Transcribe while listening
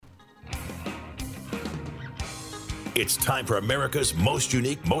It's time for America's most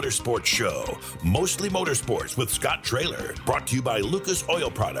unique motorsports show, Mostly Motorsports with Scott Traylor, brought to you by Lucas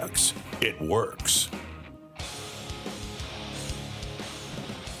Oil Products. It works.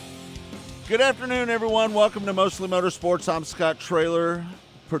 Good afternoon, everyone. Welcome to Mostly Motorsports. I'm Scott Traylor.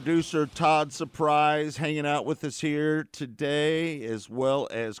 Producer Todd Surprise hanging out with us here today, as well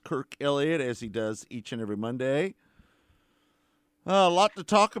as Kirk Elliott, as he does each and every Monday. A lot to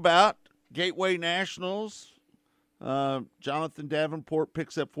talk about. Gateway Nationals. Jonathan Davenport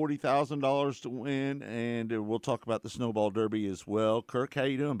picks up $40,000 to win, and we'll talk about the Snowball Derby as well. Kirk, how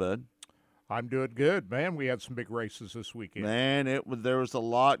you doing, bud? I'm doing good, man. We had some big races this weekend. Man, there was a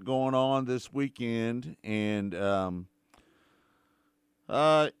lot going on this weekend, and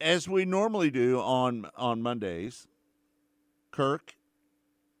as we normally do on Mondays, Kirk,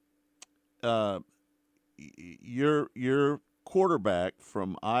 your quarterback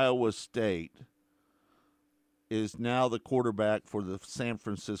from Iowa State is now the quarterback for the San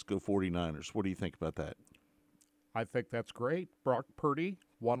Francisco 49ers. What do you think about that? I think that's great. Brock Purdy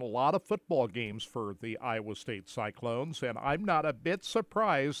won a lot of football games for the Iowa State Cyclones, and I'm not a bit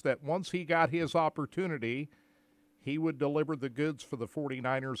surprised that once he got his opportunity, he would deliver the goods for the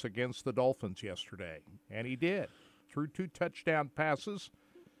 49ers against the Dolphins yesterday. And he did. Threw 2 touchdown passes,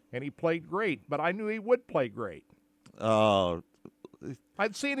 and he played great, but I knew he would play great.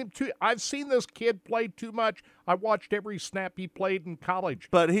 I've seen this kid play too much. I watched every snap he played in college.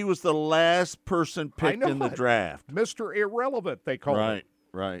 But he was the last person picked in the draft. Mr. Irrelevant, they call him.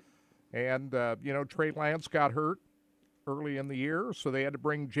 Right. And, Trey Lance got hurt early in the year, so they had to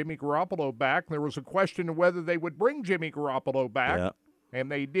bring Jimmy Garoppolo back. There was a question of whether they would bring Jimmy Garoppolo back,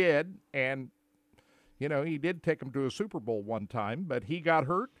 and they did. And, he did take him to a Super Bowl one time, but he got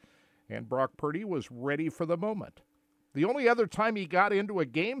hurt, and Brock Purdy was ready for the moment. The only other time he got into a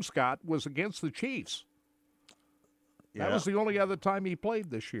game, Scott, was against the Chiefs. Yeah. That was the only other time he played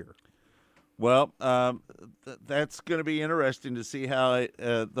this year. Well, that's going to be interesting to see how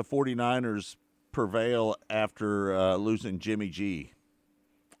the 49ers prevail after losing Jimmy G.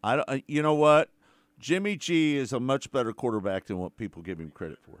 You know what? Jimmy G is a much better quarterback than what people give him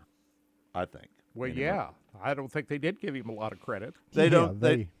credit for, I think. Well, yeah. I don't think they did give him a lot of credit. They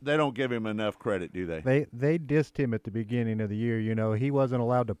don't give him enough credit, do they? They dissed him at the beginning of the year. He wasn't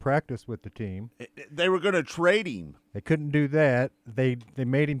allowed to practice with the team. They were going to trade him. They couldn't do that. They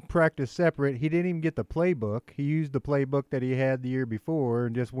made him practice separate. He didn't even get the playbook. He used the playbook that he had the year before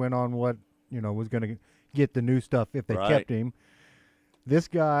and just went on what, was going to get the new stuff if they kept him. This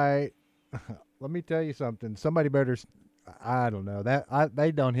guy, let me tell you something. Somebody better – I don't know.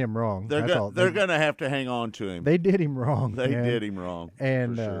 They done him wrong. They're going to have to hang on to him. They did him wrong. They did him wrong.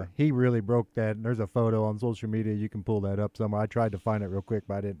 And sure. He really broke that. And there's a photo on social media. You can pull that up somewhere. I tried to find it real quick,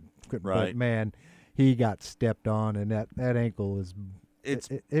 but I didn't. Right. But, man, he got stepped on, and that ankle is it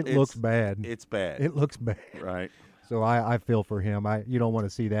looks bad. It's bad. It looks bad. Right. So I feel for him. You don't want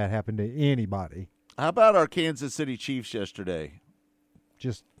to see that happen to anybody. How about our Kansas City Chiefs yesterday?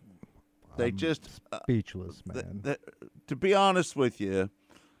 Speechless, man. To be honest with you,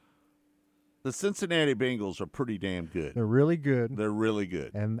 the Cincinnati Bengals are pretty damn good. They're really good. They're really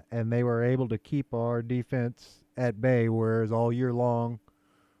good. And they were able to keep our defense at bay, whereas all year long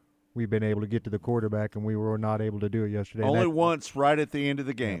we've been able to get to the quarterback, and we were not able to do it yesterday. Only once right at the end of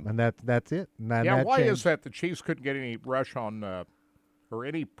the game. And that's it. Why is that the Chiefs couldn't get any rush on or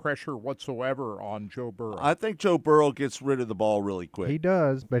any pressure whatsoever on Joe Burrow? I think Joe Burrow gets rid of the ball really quick. He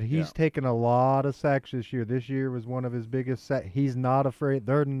does, but he's taken a lot of sacks this year. This year was one of his biggest sacks. He's not afraid.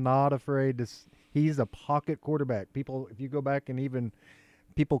 They're not afraid to. He's a pocket quarterback. People, if you go back and even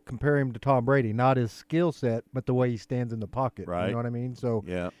people compare him to Tom Brady, not his skill set, but the way he stands in the pocket. Right. You know what I mean? So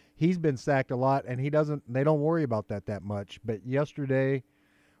he's been sacked a lot, and they don't worry about that much. But yesterday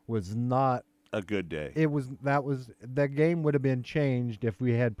was not a good day. That game would have been changed if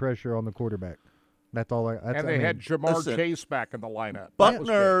we had pressure on the quarterback. That's all. They had Jamar Chase back in the lineup.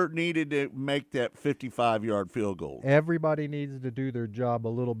 Buckner needed to make that 55-yard field goal. Everybody needs to do their job a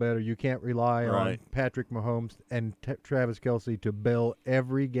little better. You can't rely on Patrick Mahomes and Travis Kelce to bail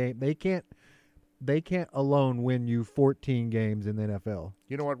every game. They can't alone win you 14 games in the NFL.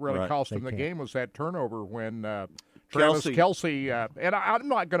 You know what really cost them the game was that turnover when Travis Kelce, and I'm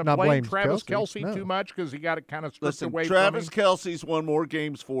not going to blame Travis Kelce too much because he got it kind of stripped away from him. Travis Kelce's won more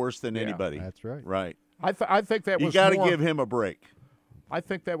games for us than anybody. That's right. Right. I think that was you got to give him a break. I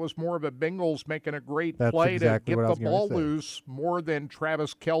think that was more of a Bengals making a great play to get the ball loose more than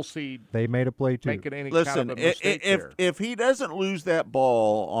Travis Kelce. They made a play too. Making any kind of a mistake there. If he doesn't lose that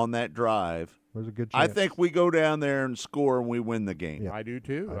ball on that drive, There's a good chance. I think we go down there and score and we win the game. Yeah. I do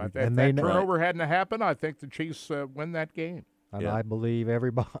too. If and that turnover hadn't happened, I think the Chiefs win that game. And I believe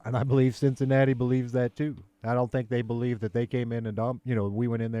everybody, and I believe Cincinnati believes that too. I don't think they believe that they came in and we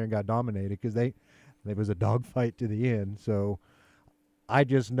went in there and got dominated, because there was a dogfight to the end. So I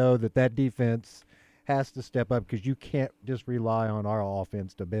just know that defense has to step up, because you can't just rely on our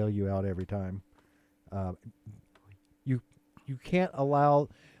offense to bail you out every time. You can't allow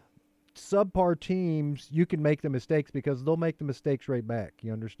subpar teams. You can make the mistakes, because they'll make the mistakes right back.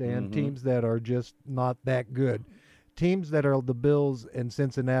 You understand? Mm-hmm. Teams that are just not that good. Teams that are the Bills and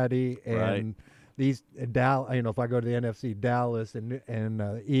Cincinnati and these Dallas, if I go to the NFC, Dallas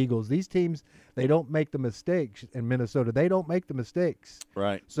and Eagles, these teams, they don't make the mistakes. In Minnesota, they don't make the mistakes.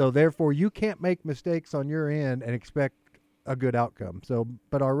 Right. So therefore, you can't make mistakes on your end and expect a good outcome. So,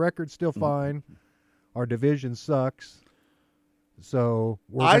 but our record's still fine. Our division sucks. So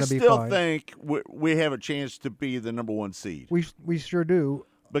we're going to be fine. I still think we have a chance to be the number 1 seed. We sure do.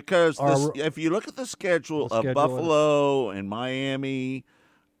 Because if you look at the schedule of Buffalo and Miami,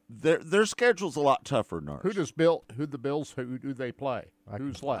 their schedule's a lot tougher than ours. Who the Bills? Who do they play?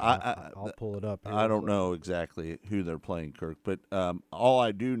 Who's left? I'll pull it up. I don't know exactly who they're playing, Kirk, but all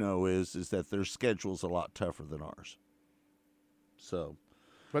I do know is that their schedule's a lot tougher than ours. So,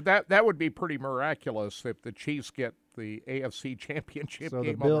 but that would be pretty miraculous if the Chiefs get the AFC Championship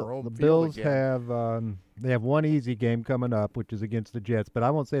game on their home field. The Bills again. have one easy game coming up, which is against the Jets. But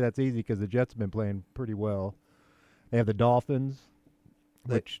I won't say that's easy, because the Jets have been playing pretty well. They have the Dolphins,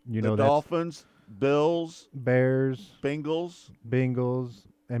 which the Dolphins, Bills, Bears, Bengals,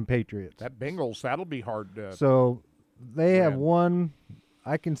 and Patriots. That Bengals, that'll be hard to. So they have one.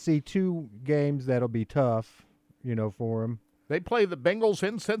 I can see 2 games that'll be tough, for them. They play the Bengals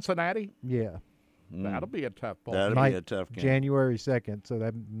in Cincinnati. Yeah. That'll be a tough ball. That'll be a tough game. January 2nd, so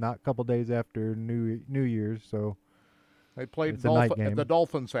that's not a couple days after New Year's. So they played the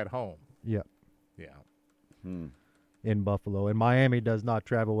Dolphins at home. Yeah. Yeah. In Buffalo. And Miami does not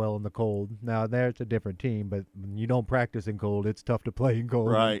travel well in the cold. Now, there's a different team, but when you don't practice in cold, it's tough to play in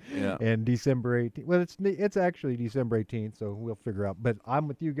cold. Right, yeah. And December 18th. Well, it's actually December 18th, so we'll figure out. But I'm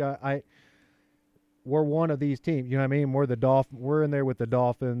with you guys. We're one of these teams. You know what I mean? We're in there with the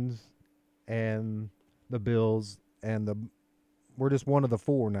Dolphins and the Bills, and we're just one of the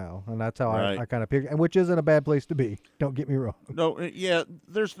 4 now, and that's how I kind of pick, and which isn't a bad place to be. Don't get me wrong. No, yeah,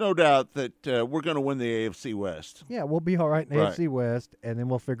 there's no doubt that we're going to win the AFC West. Yeah, we'll be all right in the AFC West, and then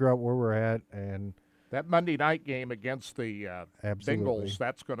we'll figure out where we're at. And that Monday night game against the Bengals,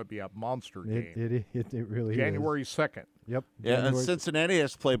 that's going to be a monster game. It really January 2nd. Yep. Yeah, and Cincinnati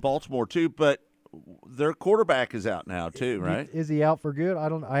has to play Baltimore too, but their quarterback is out now too, right? Is he out for good?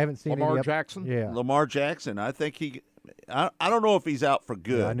 I haven't seen Lamar Jackson. Yeah, Lamar Jackson. I think I don't know if he's out for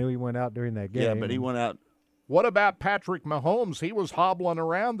good. Yeah, I knew he went out during that game. Yeah, but he went out. What about Patrick Mahomes? He was hobbling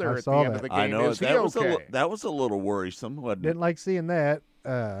around there at the end of the game. I know. Is he okay? That was a little worrisome, wasn't it? Didn't like seeing that.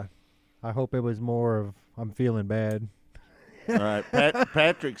 I hope it was more of I'm feeling bad. All right.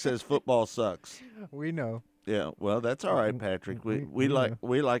 Patrick says football sucks. We know. Yeah, well, that's all right, Patrick. We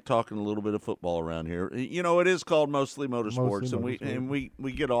like talking a little bit of football around here. It is called Mostly Motorsports, and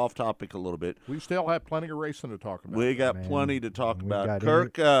we get off topic a little bit. We still have plenty of racing to talk about. We got plenty to talk about.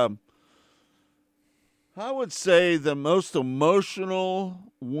 Kirk, I would say the most emotional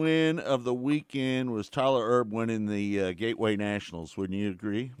win of the weekend was Tyler Erb winning the Gateway Nationals. Wouldn't you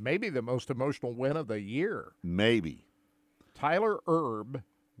agree? Maybe the most emotional win of the year. Maybe. Tyler Erb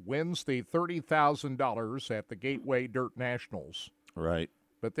wins the $30,000 at the Gateway Dirt Nationals. Right.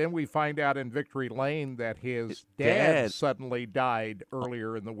 But then we find out in Victory Lane that his dad suddenly died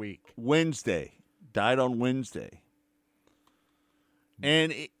earlier in the week. Died on Wednesday.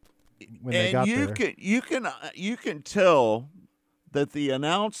 And you can tell that the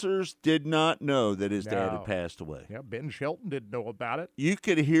announcers did not know that his dad had passed away. Yeah, Ben Shelton didn't know about it. You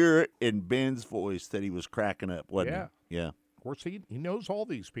could hear it in Ben's voice that he was cracking up, wasn't he? Yeah. Of course, he knows all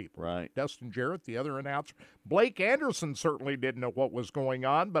these people. Right. Dustin Jarrett, the other announcer. Blake Anderson certainly didn't know what was going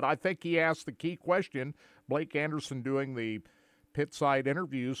on, but I think he asked the key question. Blake Anderson, doing the pit side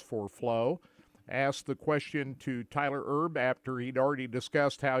interviews for Flo, asked the question to Tyler Erb after he'd already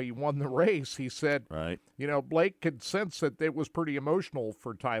discussed how he won the race. He said, Blake could sense that it was pretty emotional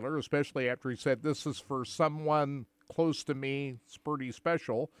for Tyler, especially after he said, this is for someone close to me. It's pretty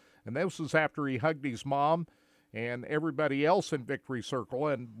special. And this was after he hugged his mom and everybody else in Victory Circle.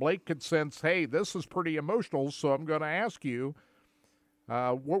 And Blake could sense, hey, this is pretty emotional, so I'm going to ask you,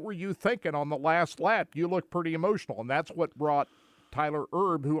 what were you thinking on the last lap? You look pretty emotional. And that's what brought Tyler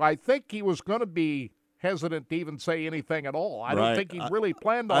Erb, who I think he was going to be hesitant to even say anything at all. I Right. don't think he really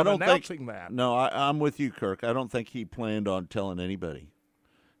planned on announcing that. No, I'm with you, Kirk. I don't think he planned on telling anybody.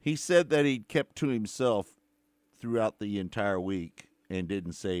 He said that he kept to himself throughout the entire week and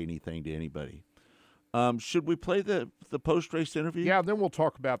didn't say anything to anybody. Should we play the post-race interview? Yeah, then we'll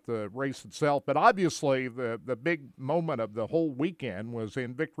talk about the race itself. But obviously, the big moment of the whole weekend was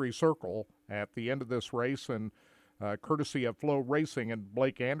in Victory Circle at the end of this race, and courtesy of Flow Racing and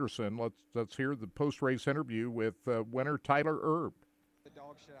Blake Anderson. Let's hear the post-race interview with winner Tyler Erb. The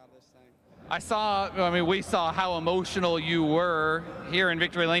dog shit out of this thing. We saw how emotional you were here in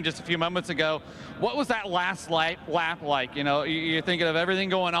Victory Lane just a few moments ago. What was that last lap like? You know, you're thinking of everything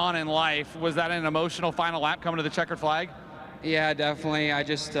going on in life. Was that an emotional final lap coming to the checkered flag? Yeah, definitely. I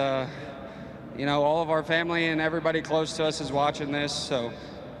just, all of our family and everybody close to us is watching this, so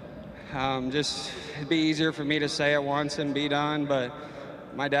just it'd be easier for me to say it once and be done. But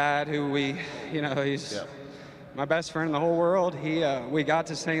my dad, who he's my best friend in the whole world, we got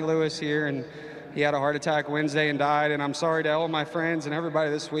to St. Louis here, and he had a heart attack Wednesday and died. And I'm sorry to all my friends and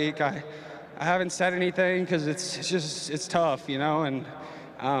everybody this week. I haven't said anything because it's tough, and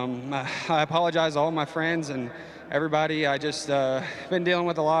I apologize to all my friends and everybody. I just been dealing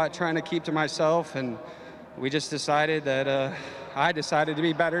with a lot, trying to keep to myself, and we just decided that I decided to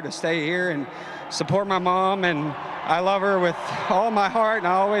be better to stay here and support my mom, and I love her with all my heart, and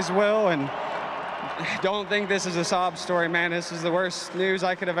I always will. And don't think this is a sob story, man. This is the worst news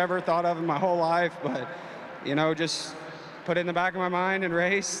I could have ever thought of in my whole life, but just put it in the back of my mind and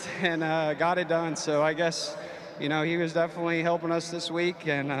raced and got it done. So I guess he was definitely helping us this week,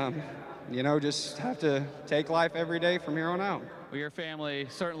 and just have to take life every day from here on out. Well, your family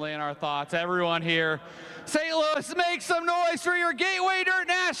certainly in our thoughts. Everyone here, St. Louis, make some noise for your Gateway Dirt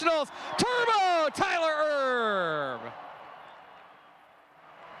Nationals Turbo Tyler Erb.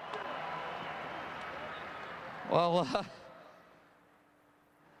 Well,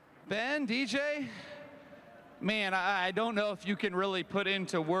 Ben, DJ, man, I don't know if you can really put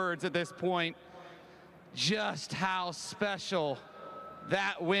into words at this point just how special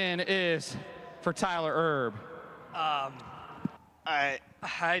that win is for Tyler Erb. I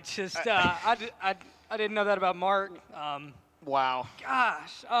didn't know that about Mark. Wow.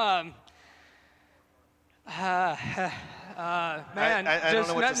 Gosh. Man, I don't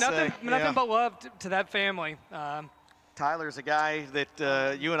know what to say. Nothing but love to that family. Tyler's a guy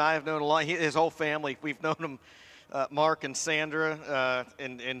that you and I have known a lot. His whole family, we've known him. Mark and Sandra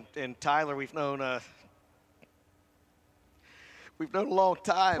and Tyler, we've known a long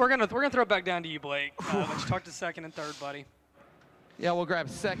time. We're gonna throw it back down to you, Blake. Let's talk to second and third, buddy. Yeah, we'll grab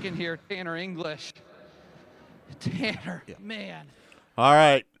second here. Tanner English. Tanner, man. All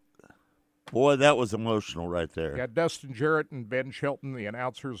right. Boy, that was emotional right there. Yeah, Dustin Jarrett and Ben Shelton, the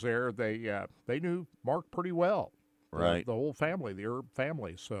announcers there, they knew Mark pretty well. Right. The whole family, the Erb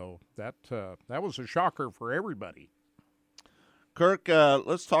family. So that was a shocker for everybody. Kirk,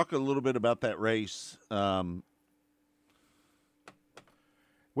 let's talk a little bit about that race.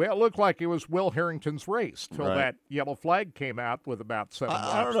 Well, it looked like it was Will Harrington's race till Right. that yellow flag came out with about 7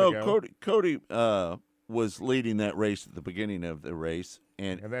 laps I don't know. to go. Cody was leading that race at the beginning of the race,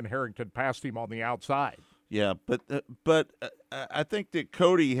 and then Harrington passed him on the outside. yeah, but I think that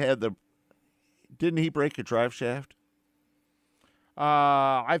Cody didn't he break a drive shaft?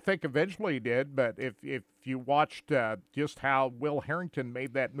 I think eventually he did, but if you watched just how Will Harrington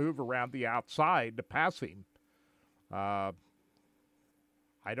made that move around the outside to pass him, I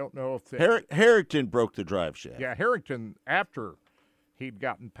don't know if Harrington broke the drive shaft. Yeah, Harrington, after he'd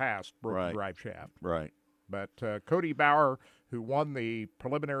gotten past, broke Right. the drive shaft. Right. But Cody Bauer, who won the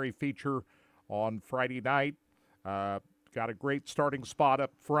preliminary feature on Friday night, got a great starting spot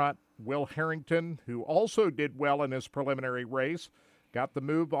up front. Will Harrington, who also did well in his preliminary race, got the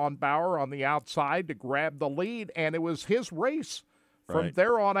move on Bauer on the outside to grab the lead, and it was his race from Right.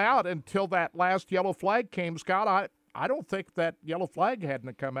 there on out until that last yellow flag came. Scott, I don't think that yellow flag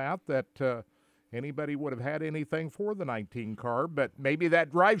hadn't come out that anybody would have had anything for the 19 car, but maybe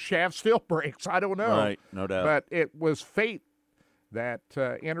that drive shaft still breaks. I don't know. Right, no doubt. But it was fate that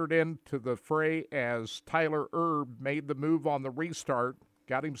entered into the fray as Tyler Erb made the move on the restart,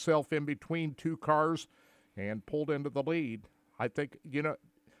 got himself in between two cars, and pulled into the lead. I think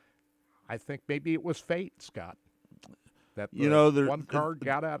maybe it was fate, Scott, that one car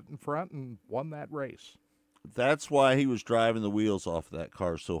got out in front and won that race. That's why he was driving the wheels off that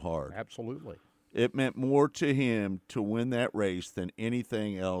car so hard. Absolutely. It meant more to him to win that race than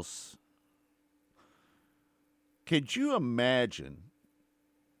anything else. Could you imagine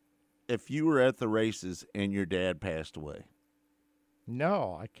if you were at the races and your dad passed away?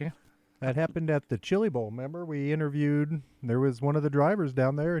 No, I can't. That happened at the Chili Bowl. Remember, we interviewed. There was one of the drivers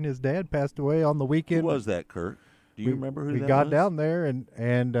down there, and his dad passed away on the weekend. Who was that, Kurt? Do you remember who that was? We got down there,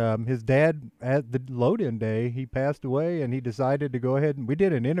 and his dad, at the load-in day, he passed away, and he decided to go ahead, and we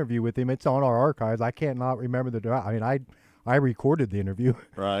did an interview with him. It's on our archives. I can't not remember the drive. I mean, I recorded the interview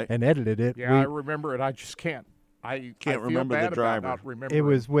and edited it. Yeah, I remember it. I just can't. I can't remember the driver. It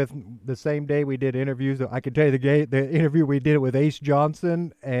was with the same day we did interviews. I can tell you the interview we did it with Ace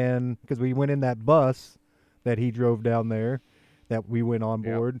Johnson, and because we went in that bus that he drove down there, that we went on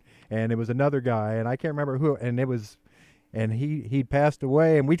board, and it was another guy, and I can't remember who, and he passed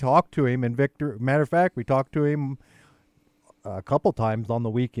away, and we talked to him, and Victor, matter of fact, we talked to him a couple times on the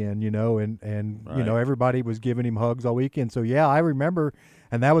weekend, and everybody was giving him hugs all weekend. So yeah, I remember,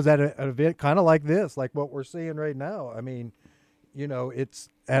 and that was at an event kind of like this, like what we're seeing right now. I mean, it's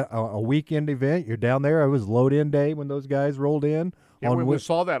at a weekend event. You're down there. It was load-in day when those guys rolled in. And when we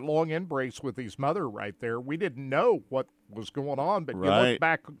saw that long embrace with his mother right there, we didn't know what was going on. But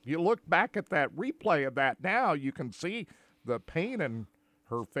you look back at that replay of that now, you can see the pain in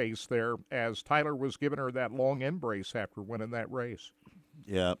her face there as Tyler was giving her that long embrace after winning that race.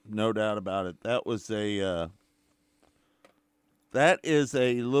 Yeah, no doubt about it. That was that is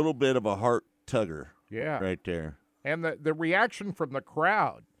a little bit of a heart tugger. Yeah, right there. And the reaction from the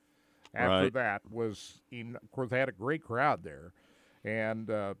crowd after that was, of course, they had a great crowd there. And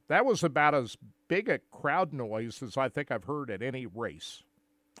that was about as big a crowd noise as I think I've heard at any race.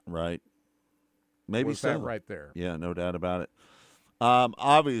 Right. Maybe so. That right there. Yeah, no doubt about it.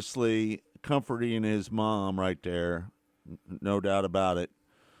 Obviously, comforting his mom right there, no doubt about it.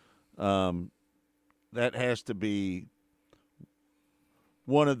 That has to be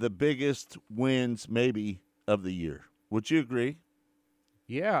one of the biggest wins maybe of the year. Would you agree?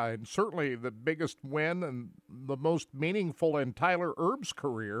 Yeah, and certainly the biggest win and the most meaningful in Tyler Erb's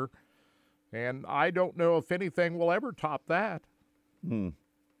career. And I don't know if anything will ever top that.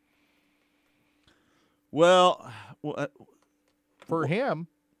 Well, for him.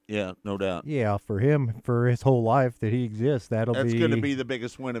 Yeah, no doubt. Yeah, for him, for his whole life that he exists, that's going to be the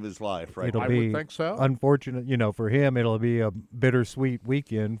biggest win of his life, right? I would think so. Unfortunate, for him, it'll be a bittersweet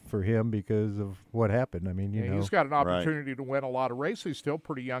weekend for him because of what happened. I mean, he's got an opportunity to win a lot of races. He's still a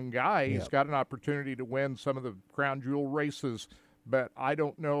pretty young guy. He's got an opportunity to win some of the crown jewel races, but I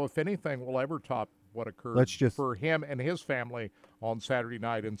don't know if anything will ever top what occurred for him and his family on Saturday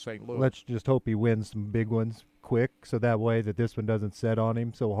night in St. Louis. Let's just hope he wins some big ones quick, so that way that this one doesn't set on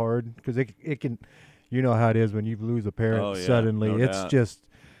him so hard, because it can, how it is when you lose a parent suddenly. No it's doubt. Just,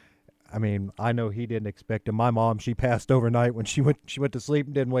 I mean, I know he didn't expect it. My mom, she passed overnight when she went to sleep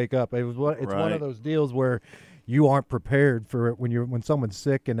and didn't wake up. It's one of those deals where you aren't prepared for it when someone's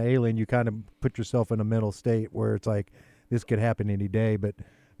sick and ailing. You kind of put yourself in a mental state where it's like this could happen any day. But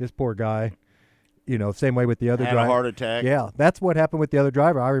this poor guy, same way with the other driver. Had a heart attack. Yeah, that's what happened with the other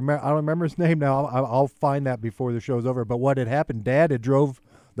driver. I don't remember his name now. I'll find that before the show's over. But what had happened, Dad had drove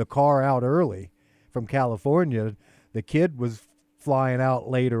the car out early from California. The kid was flying out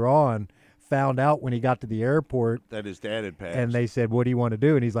later on, found out when he got to the airport that his dad had passed. And they said, "What do you want to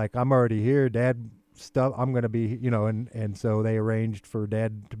do?" And he's like, "I'm already here, Dad. I'm going to be, and so they arranged for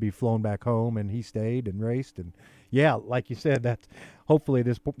Dad to be flown back home, and he stayed and raced. And yeah, like you said, that's hopefully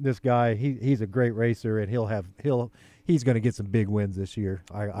this guy, he's a great racer, and he's going to get some big wins this year.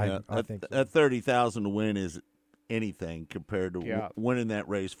 I think so. That 30,000 to win is anything compared to winning that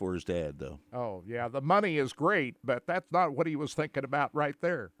race for his dad, though. Oh yeah, the money is great, but that's not what he was thinking about right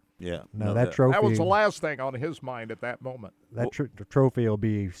there. Yeah, no, that trophy. That was the last thing on his mind at that moment. That trophy will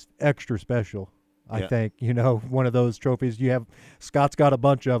be extra special. I think, one of those trophies Scott's got a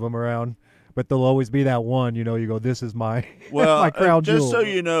bunch of them around, but there'll always be that one, you go, this is my, my crown jewel. Just so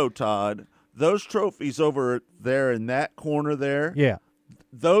you know, Todd, those trophies over there in that corner there,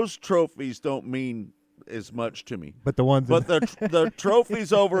 those trophies don't mean as much to me. But the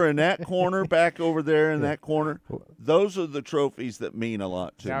trophies over in that corner, back over there in that corner, those are the trophies that mean a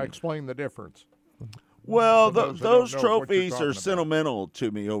lot to me. Now explain the difference. Well, those trophies are sentimental to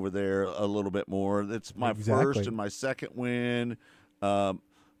me over there a little bit more. It's my first and my second win,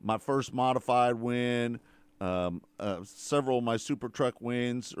 my first modified win. Several of my super truck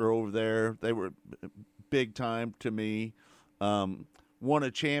wins are over there. They were big time to me. Won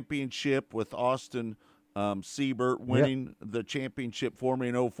a championship with Austin Siebert, winning the championship for me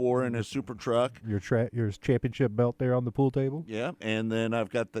in 2004 in a super truck. Your championship belt there on the pool table? Yeah, and then I've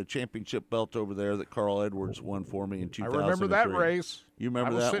got the championship belt over there that Carl Edwards won for me in 2003. I remember that race. You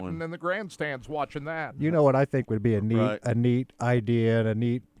remember that one? I was sitting in the grandstands watching that. You know what I think would be a neat idea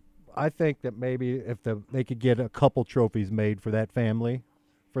and I think that maybe if they could get a couple trophies made for that family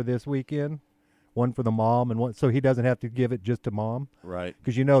for this weekend. One for the mom and one, so he doesn't have to give it just to mom. Right.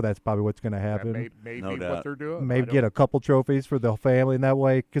 Because that's probably what's going to happen. That may No be doubt. what they're doing. Maybe get a couple trophies for the family in that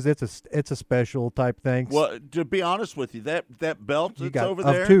way, because it's a special type thing. Well, to be honest with you, that belt you that's got over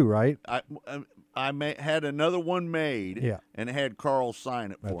of there, two, right? I had another one made, and had Carl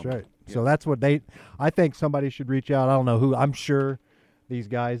sign it for me. That's right. Yeah. So that's what I think somebody should reach out. I don't know who. I'm sure these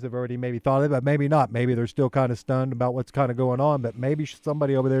guys have already maybe thought of it, but maybe not. Maybe they're still kind of stunned about what's kind of going on, but maybe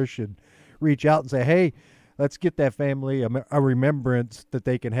somebody over there should reach out and say, hey, let's get that family a remembrance that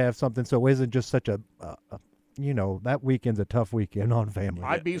they can have something, so it isn't just such a that weekend's a tough weekend on family.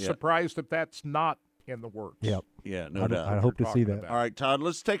 I'd be surprised if that's not in the works. Yep. Yeah, no doubt. I hope to see that. All right, Todd,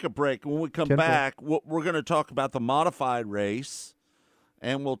 let's take a break. When we come back, we're going to talk about the modified race,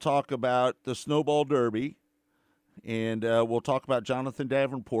 and we'll talk about the Snowball Derby, and we'll talk about Jonathan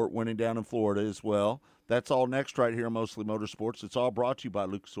Davenport winning down in Florida as well. That's all next right here on Mostly Motorsports. It's all brought to you by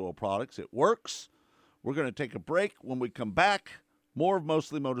Lucas Oil Products. It works. We're going to take a break. When we come back, more of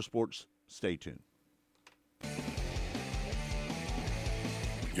Mostly Motorsports. Stay tuned.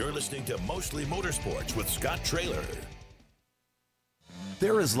 You're listening to Mostly Motorsports with Scott Traylor.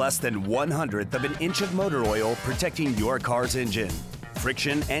 There is less than 1/100th of an inch of motor oil protecting your car's engine.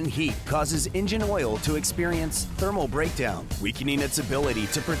 Friction and heat causes engine oil to experience thermal breakdown, weakening its ability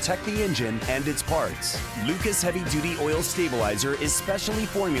to protect the engine and its parts. Lucas Heavy Duty Oil Stabilizer is specially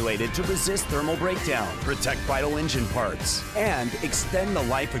formulated to resist thermal breakdown, protect vital engine parts, and extend the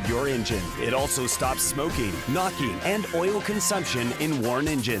life of your engine. It also stops smoking, knocking, and oil consumption in worn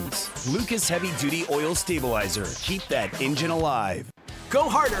engines. Lucas Heavy Duty Oil Stabilizer. Keep that engine alive. Go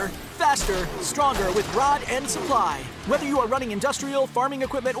harder, faster, stronger with Rod End Supply. Whether you are running industrial, farming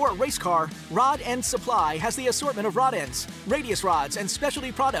equipment, or a race car, Rod End Supply has the assortment of rod ends, radius rods, and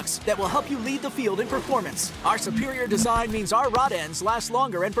specialty products that will help you lead the field in performance. Our superior design means our rod ends last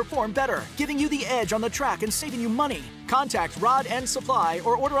longer and perform better, giving you the edge on the track and saving you money. Contact Rod End Supply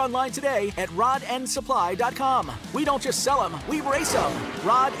or order online today at rodendsupply.com. We don't just sell them, we race them.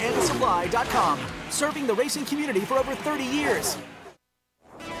 rodendsupply.com. Serving the racing community for over 30 years.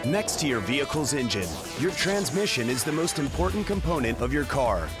 Next to your vehicle's engine, your transmission is the most important component of your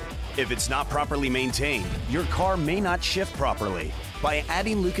car. If it's not properly maintained, your car may not shift properly. By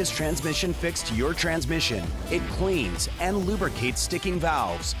adding Lucas Transmission Fix to your transmission, it cleans and lubricates sticking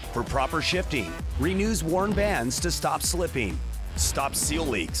valves for proper shifting, renews worn bands to stop slipping, stops seal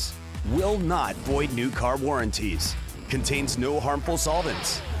leaks, will not void new car warranties, contains no harmful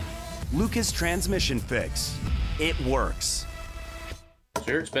solvents. Lucas Transmission Fix. It works.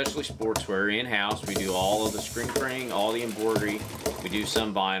 Here at Specialty Sportswear in-house, we do all of the screen printing, all the embroidery. We do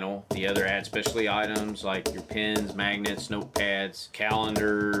some vinyl. The other add specialty items like your pens, magnets, notepads,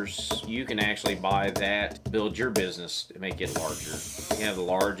 calendars. You can actually buy that, build your business to make it larger. We have the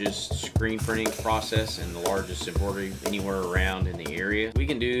largest screen printing process and the largest embroidery anywhere around in the area. We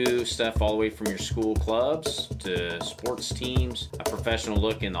can do stuff all the way from your school clubs to sports teams, a professional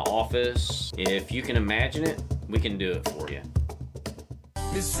look in the office. If you can imagine it, we can do it for you.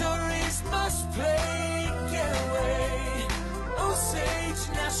 Missouri's must play getaway. Osage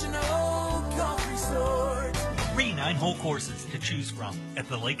National Golf Resort. 3 9-hole courses to choose from at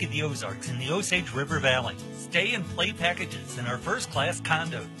the Lake of the Ozarks in the Osage River Valley. Stay and play packages in our first-class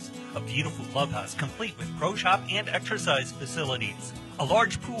condos. A beautiful clubhouse complete with pro shop and exercise facilities. A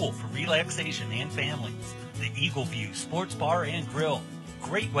large pool for relaxation and families. The Eagle View Sports Bar and Grill.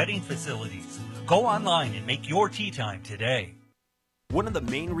 Great wedding facilities. Go online and make your tee time today. One of the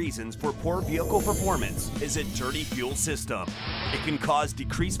main reasons for poor vehicle performance is a dirty fuel system. It can cause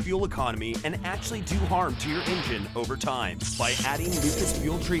decreased fuel economy and actually do harm to your engine over time. By adding Lucas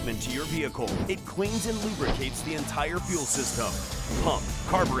fuel treatment to your vehicle, it cleans and lubricates the entire fuel system. Pump,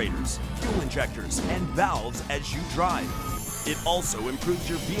 carburetors, fuel injectors, and valves as you drive. It also improves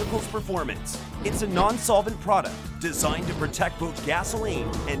your vehicle's performance. It's a non-solvent product designed to protect both gasoline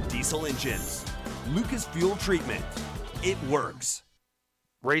and diesel engines. Lucas Fuel Treatment. It works.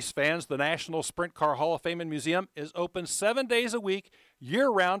 Race fans, the National Sprint Car Hall of Fame and Museum is open 7 days a week,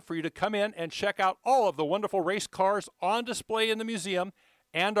 year-round, for you to come in and check out all of the wonderful race cars on display in the museum,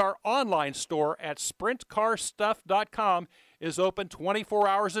 and our online store at sprintcarstuff.com is open 24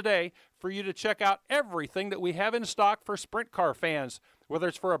 hours a day for you to check out everything that we have in stock for sprint car fans. Whether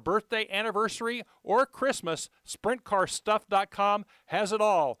it's for a birthday, anniversary, or Christmas, sprintcarstuff.com has it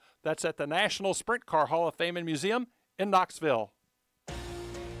all. That's at the National Sprint Car Hall of Fame and Museum in Knoxville.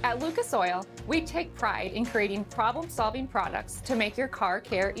 At Lucas Oil, we take pride in creating problem-solving products to make your car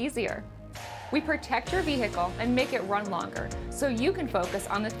care easier. We protect your vehicle and make it run longer so you can focus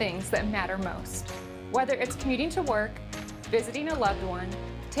on the things that matter most. Whether it's commuting to work, visiting a loved one,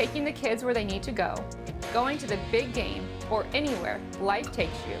 taking the kids where they need to go, going to the big game, or anywhere life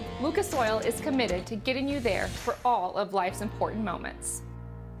takes you, Lucas Oil is committed to getting you there for all of life's important moments.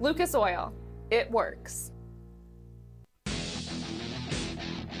 Lucas Oil, it works.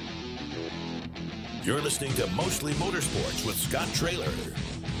 You're listening to Mostly Motorsports with Scott Traylor.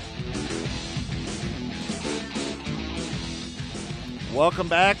 Welcome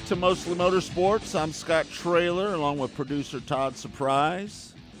back to Mostly Motorsports. I'm Scott Traylor, along with producer Todd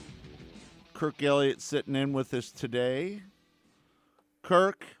Surprise. Kirk Elliott sitting in with us today.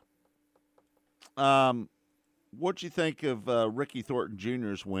 Kirk, what'd you think of Ricky Thornton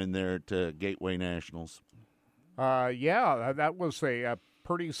Jr.'s win there at Gateway Nationals? Yeah, that was a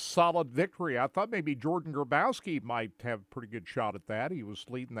pretty solid victory. I thought maybe Jordan Grabowski might have a pretty good shot at that. He was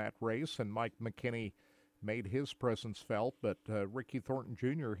leading that race, and Mike McKinney made his presence felt, but Ricky Thornton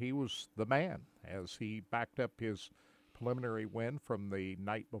Jr., he was the man as he backed up his preliminary win from the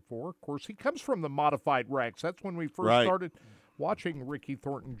night before. Of course, he comes from the modified ranks. That's when we first started watching Ricky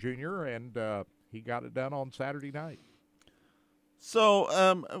Thornton Jr., and he got it done on Saturday night.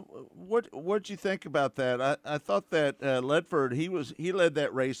 So, what'd you think about that? I thought that Ledford, he led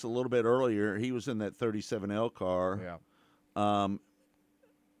that race a little bit earlier. He was in that 37L car. Yeah.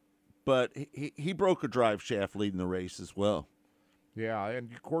 But he broke a drive shaft leading the race as well. Yeah,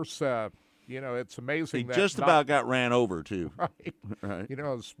 and of course, it's amazing. He just about got ran over too. Right.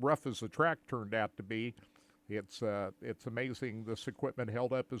 As rough as the track turned out to be, it's amazing this equipment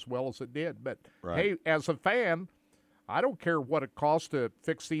held up as well as it did. But hey, as a fan, I don't care what it costs to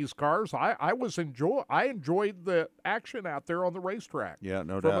fix these cars. I enjoyed the action out there on the racetrack. Yeah,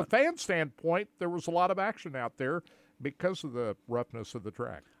 no doubt. From doubt. a fan standpoint, there was a lot of action out there because of the roughness of the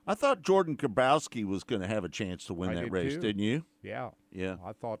track. I thought Jordan Grabowski was going to have a chance to win that race, didn't you? Yeah. Yeah.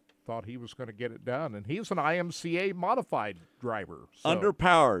 I thought he was going to get it done, and he's an IMCA modified driver. So.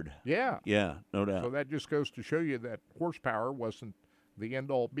 Underpowered. Yeah. Yeah, no doubt. So that just goes to show you that horsepower wasn't the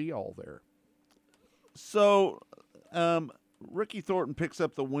end-all, be-all there. So, Ricky Thornton picks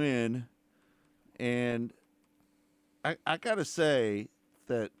up the win, and I got to say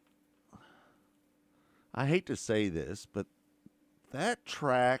that I hate to say this, but that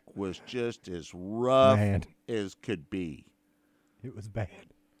track was just as rough as could be. It was bad.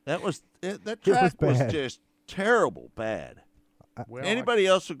 That track was just terrible bad. Well, Anybody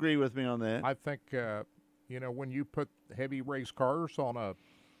else agree with me on that? I think when you put heavy race cars on a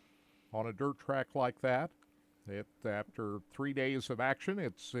dirt track like that, after 3 days of action,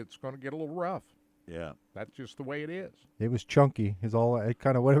 it's going to get a little rough. Yeah, that's just the way it is. It was chunky. Is all it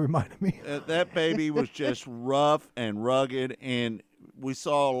kind of what it reminded me. That baby was just rough and rugged, and we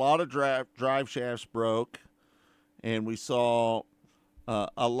saw a lot of drive shafts broke, and we saw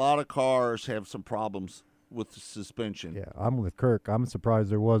a lot of cars have some problems with the suspension. Yeah, I'm with Kirk. I'm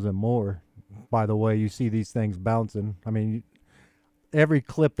surprised there wasn't more. By the way, you see these things bouncing. I mean, every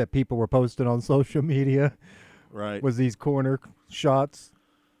clip that people were posting on social media was these corner shots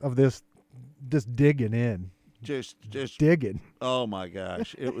of this just digging in. Just digging. Oh my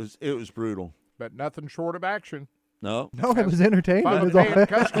gosh. It was brutal. But nothing short of action. No, it was entertaining. If I'm a paying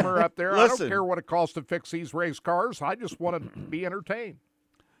customer up there, Listen, I don't care what it costs to fix these race cars. I just want to be entertained.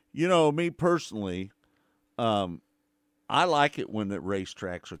 Me personally, I like it when the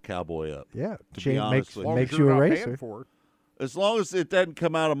racetracks are cowboy up. Yeah, to be honest with you. makes you a racer. For it. As long as it doesn't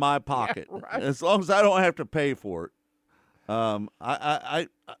come out of my pocket, Yeah, right. As long as I don't have to pay for it. I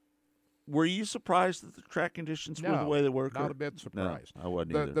were you surprised that the track conditions were the way they were? Not a bit surprised. No, I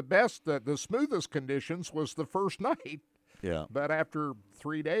wasn't either. The best, the smoothest conditions was the first night. Yeah. But after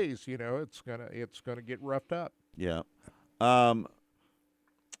 3 days, it's gonna get roughed up. Yeah. What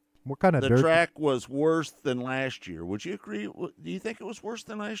kind of the dirt? track was worse than last year. Would you agree? Do you think it was worse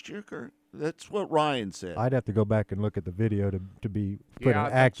than last year, Kurt? That's what Ryan said. I'd have to go back and look at the video to be pretty I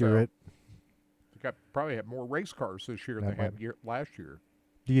think accurate. So. Probably have more race cars this year than they had last year.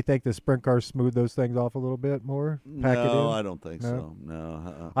 Do you think the sprint cars smooth those things off a little bit more? Pack it in? No, I don't think so.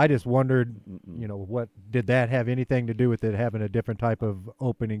 No. I just wondered, what did that have anything to do with it having a different type of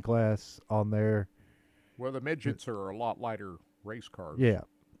opening class on there? Well, the midgets are a lot lighter race cars. Yeah.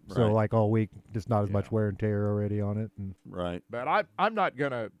 So Right. like all week, just not as much wear and tear already on it. And Right. But I'm not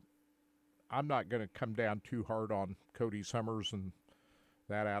gonna come down too hard on Cody Summers and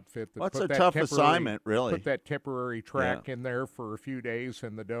that outfit. Well, that's a tough assignment, really. Put that temporary track in there for a few days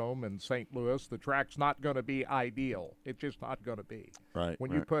in the Dome in St. Louis. The track's not going to be ideal. It's just not going to be. Right.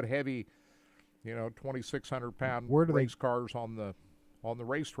 When you put heavy, 2,600-pound race cars on the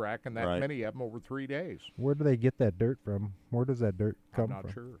racetrack, and that many of them over 3 days. where do they get that dirt from? Where does that dirt come from? I'm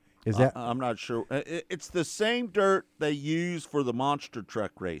not sure. Is that? I'm not sure. It's the same dirt they use for the monster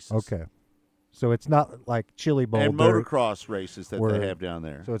truck races. Okay. So it's not like Chili Bowl and dirt motocross races that they have down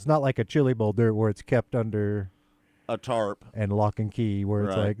there. So it's not like a Chili Bowl dirt where it's kept under a tarp and lock and key, where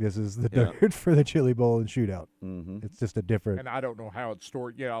it's Right. like this is the dirt for the Chili Bowl and shootout. Mm-hmm. It's just a different. And I don't know how it's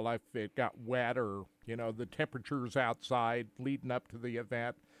stored. You know, like if it got wet or the temperatures outside leading up to the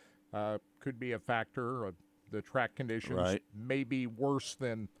event could be a factor. Of the track conditions Right. may be worse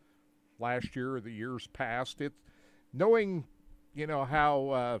than last year or the years past. It's knowing,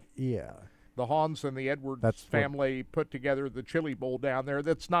 how the Hans and the Edwards family put together the Chili Bowl down there.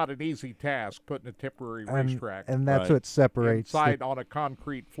 That's not an easy task, putting a temporary racetrack. And that's what separates inside on a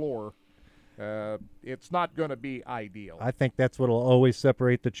concrete floor. It's not going to be ideal. I think that's what will always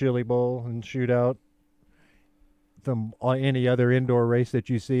separate the Chili Bowl and shootout from any other indoor race that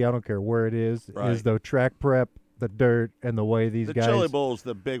you see. I don't care where it is the track prep, the dirt, and the way these guys. The Chili Bowl is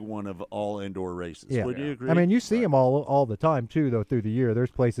the big one of all indoor races. Yeah. Would you agree? I mean, you see them all the time too, though, through the year.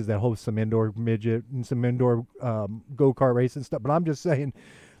 There's places that host some indoor midget and some indoor go-kart race and stuff. But I'm just saying,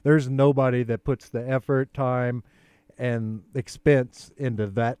 there's nobody that puts the effort, time, and expense into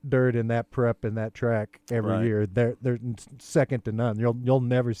that dirt and that prep and that track every year. They're second to none. You'll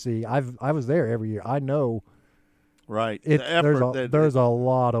never see. I was there every year. I know. Right. There's a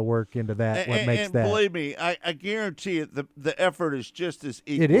lot of work into that. And believe me, I guarantee it, the effort is just as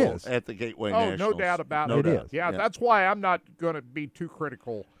equal at the Gateway Nationals. No doubt about it. It is. Yeah, that's why I'm not going to be too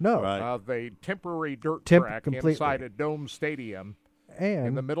critical of a temporary dirt track inside a dome stadium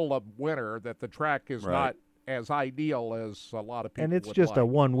in the middle of winter, that the track is not as ideal as a lot of people And it's would just like. a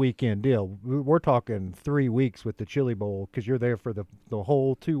one-weekend deal. We're talking 3 weeks with the Chili Bowl because you're there for the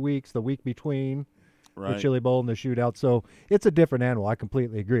whole 2 weeks, the week between the Chili Bowl and the shootout. So it's a different animal. I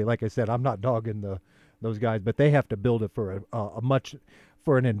completely agree. Like I said, I'm not dogging those guys, but they have to build it for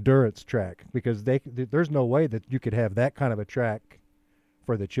for an endurance track, because there's no way that you could have that kind of a track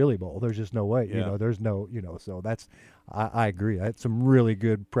for the Chili Bowl. There's just no way. There's no, so that's, I agree. That's some really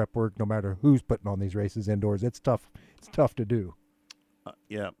good prep work, no matter who's putting on these races indoors. It's tough. It's tough to do.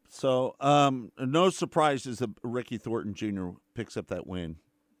 So no surprises that Ricky Thornton Jr. picks up that win.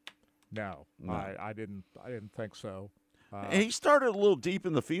 No. I didn't think so. And he started a little deep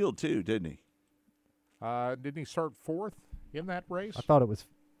in the field too, didn't he? Didn't he start fourth in that race? I thought it was.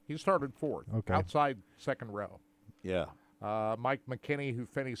 He started fourth, outside second row. Yeah. Mike McKinney, who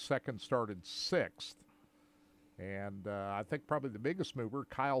finished second, started sixth. And I think probably the biggest mover,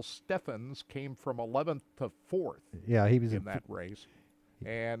 Kyle Steffens, came from 11th to 4th. Yeah, he was in that race.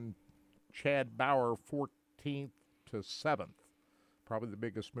 And Chad Bauer, 14th to 7th. Probably the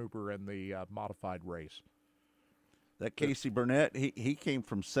biggest mover in the modified race. That Casey Burnett, he came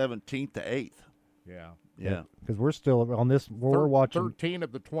from 17th to 8th. Yeah. Because we're still on this. We're watching 13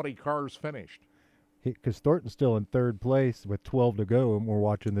 of the 20 cars finished. Because Thornton's still in third place with 12 to go, and we're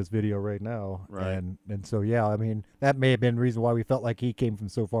watching this video right now. Right. And so, yeah, I mean, that may have been the reason why we felt like he came from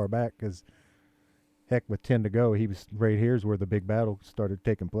so far back, because, heck, with 10 to go, he was right here's where the big battle started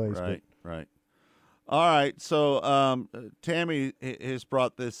taking place. Right. All right, so Tammy has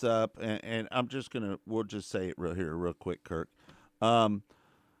brought this up, and we'll just say it real quick, Kirk.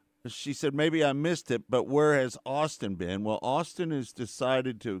 She said, maybe I missed it, but where has Austin been? Well, Austin has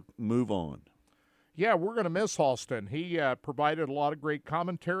decided to move on. Yeah, we're going to miss Austin. He provided a lot of great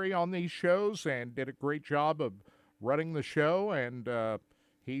commentary on these shows and did a great job of running the show, and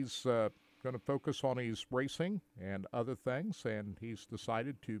he's going to focus on his racing and other things, and he's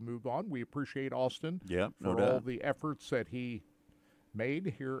decided to move on. We appreciate Austin for all the efforts that he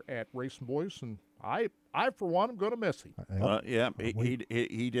made here at RacinBoys, and I for one, am going to miss him.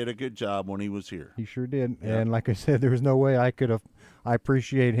 He did a good job when he was here. He sure did. Yeah. And like I said, there was no way I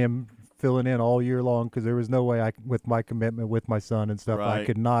appreciate him filling in all year long, because there was no way with my commitment with my son and stuff, I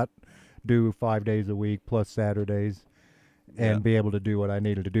could not do 5 days a week plus Saturdays and be able to do what I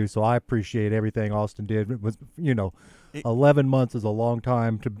needed to do. So I appreciate everything Austin did. It was, 11 months is a long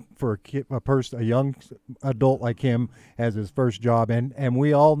time for a young adult like him as his first job. And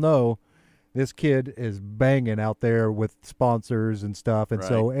we all know this kid is banging out there with sponsors and stuff. And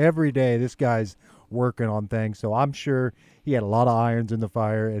so every day this guy's working on things. So I'm sure he had a lot of irons in the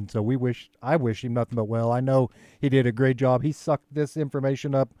fire. And so I wish him nothing but well. I know he did a great job. He sucked this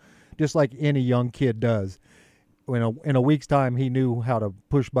information up just like any young kid does. In a week's time, he knew how to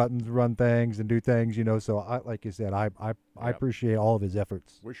push buttons, run things, and do things, So, like you said, I appreciate all of his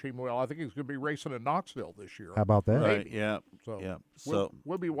efforts. Wish him well. I think he's going to be racing in Knoxville this year. How about that? Right, yeah. So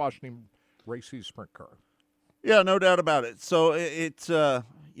we'll be watching him race his sprint car. Yeah, no doubt about it. So it's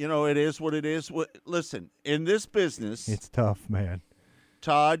it is what it is. Listen, in this business, it's tough, man.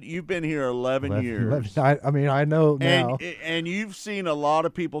 Todd, you've been here 11 years. I mean, I know now. And you've seen a lot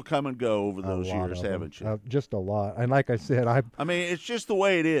of people come and go over those years, haven't you? Just a lot. And like I said, I mean, it's just the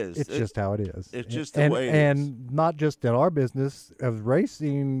way it is. It's just how it is. It's just the way it is. And not just in our business of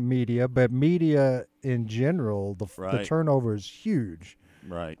racing media, but media in general, the turnover is huge.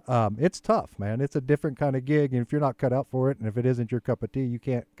 Right. It's tough, man. It's a different kind of gig, and if you're not cut out for it, and if it isn't your cup of tea, you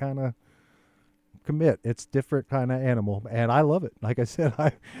can't kind of commit. It's different kind of animal, and I love it. Like I said,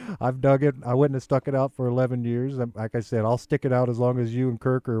 I've dug it. I wouldn't have stuck it out for 11 years. Like I said, I'll stick it out as long as you and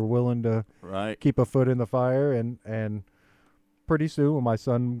Kirk are willing to keep a foot in the fire, and pretty soon when my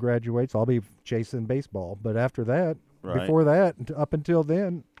son graduates, I'll be chasing baseball. But after that, before that, up until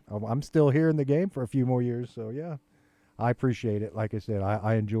then, I'm still here in the game for a few more years. So yeah, I appreciate it. Like I said,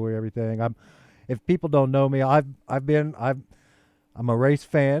 I enjoy everything. If people don't know me, I'm a race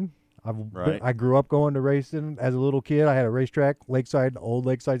fan. I grew up going to racing as a little kid. I had a racetrack, old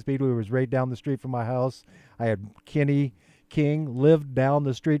Lakeside Speedway. It was right down the street from my house. I had Kenny King lived down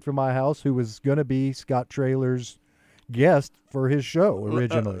the street from my house, who was going to be Scott Traylor's guest for his show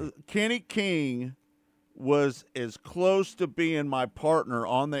originally. Kenny King was as close to being my partner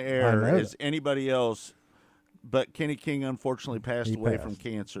on the air as anybody else, but Kenny King unfortunately passed away from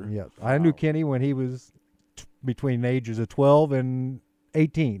cancer. Yeah, I knew Kenny when he was between the ages of 12 and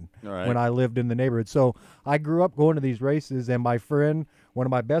 18 when I lived in the neighborhood. So I grew up going to these races, and my friend, one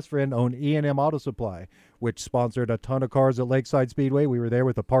of my best friends, owned E&M Auto Supply, which sponsored a ton of cars at Lakeside Speedway. We were there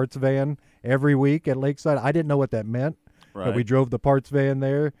with a parts van every week at Lakeside. I didn't know what that meant, but we drove the parts van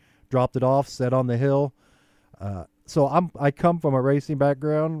there, dropped it off, set on the hill. So I come from a racing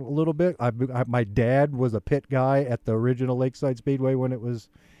background a little bit. My dad was a pit guy at the original Lakeside Speedway when it was,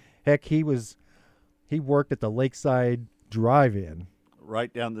 heck, he worked at the Lakeside Drive-In.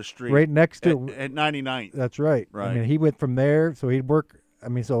 Right down the street. Right next to at 99th. That's right. I mean, he went from there, so he'd work. I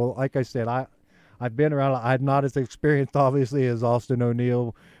mean, so like I said, I've been around. I'm not as experienced, obviously, as Austin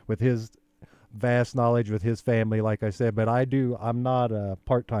O'Neill with his vast knowledge with his family, like I said, but I'm not a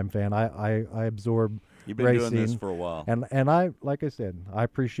part-time fan. I absorb You've been racing, doing this for a while. And I, like I said, I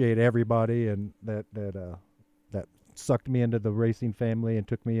appreciate everybody and that sucked me into the racing family and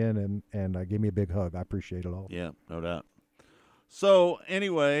took me in and gave me a big hug. I appreciate it all. Yeah, no doubt. So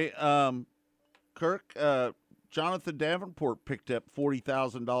anyway, Kirk, Jonathan Davenport picked up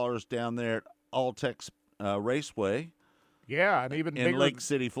 $40,000 down there at Alltex Raceway. Yeah, and even in Lake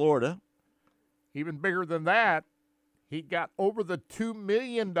City, Florida. Even bigger than that, he got over the $2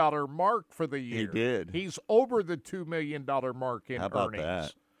 million mark for the year. He did. He's over the $2 million mark in How about earnings.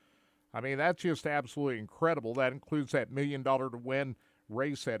 That? I mean, that's just absolutely incredible. That includes that $1 million to win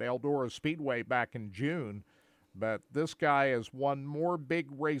race at Eldora Speedway back in June. But this guy has won more big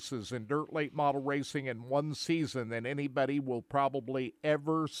races in dirt late model racing in one season than anybody will probably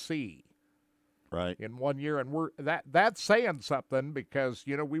ever see. Right. In 1 year. And that's saying something because,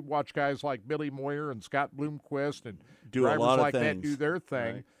 you know, we watch guys like Billy Moyer and Scott Bloomquist and do drivers a lot of like things. that do their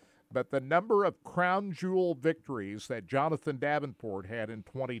thing. Right. But the number of crown jewel victories that Jonathan Davenport had in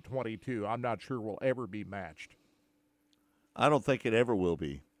 2022, I'm not sure will ever be matched. I don't think it ever will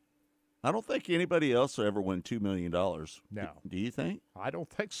be. I don't think anybody else will ever win $2 million. No. Do you think? I don't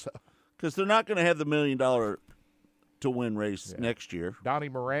think so. Because they're not going to have the $1 million to win race next year. Donnie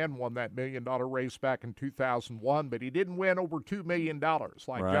Moran won that $1 million race back in 2001, but he didn't win over $2 million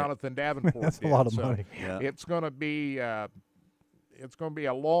like Jonathan Davenport That's did. a lot of money. Yeah. It's going to be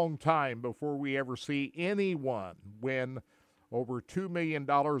a long time before we ever see anyone win over $2 million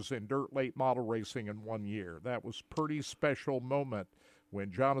in dirt late model racing in 1 year. That was a pretty special moment when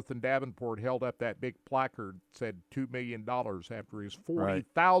Jonathan Davenport held up that big placard, said $2 million after his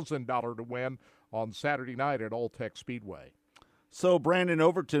 $40,000 to win on Saturday night at Alltex Speedway. So Brandon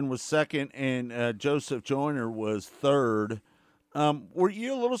Overton was second, and Joseph Joyner was third. Were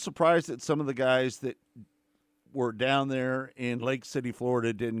you a little surprised that some of the guys that were down there in Lake City,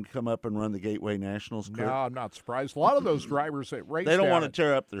 Florida, didn't come up and run the Gateway Nationals? Kurt? No, I'm not surprised. A lot of those drivers that raced they don't want to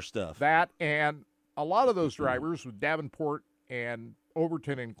tear up their stuff. That and a lot of those drivers with Davenport and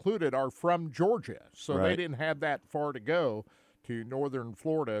Overton included are from Georgia, so they didn't have that far to go to northern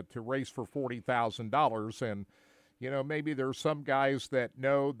Florida to race for $40,000. And, you know, maybe there's some guys that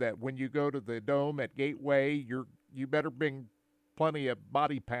know that when you go to the Dome at Gateway, you better bring plenty of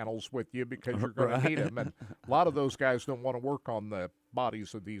body panels with you because you're going to need them. And a lot of those guys don't want to work on the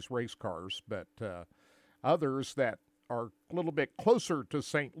bodies of these race cars, but others that are a little bit closer to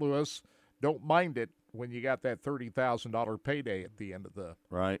St. Louis don't mind it when you got that $30,000 payday at the end of the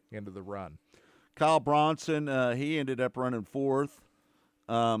run. Kyle Bronson, he ended up running fourth.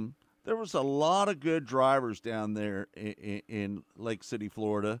 there was a lot of good drivers down there in Lake City,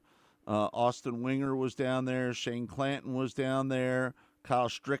 Florida. Austin Winger was down there. Shane Clanton was down there. Kyle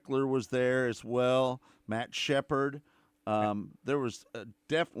Strickler was there as well. Matt Shepard. There was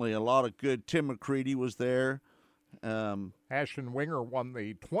definitely a lot of good. Tim McCready was there. Ashton Winger won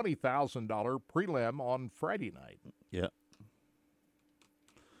the $20,000 prelim on Friday night. Yeah.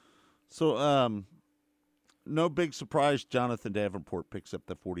 So, no big surprise Jonathan Davenport picks up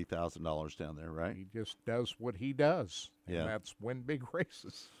the $40,000 down there, right? He just does what he does, and that's win big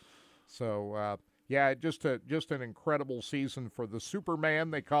races. So, just an incredible season for the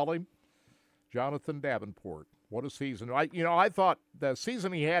Superman, they call him, Jonathan Davenport. What a season. I thought the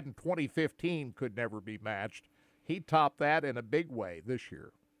season he had in 2015 could never be matched. He topped that in a big way this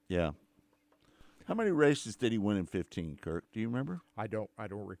year. Yeah. How many races did he win in 15, Kirk? Do you remember? I don't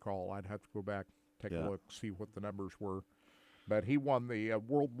recall. I'd have to go back, take a look, see what the numbers were. But he won the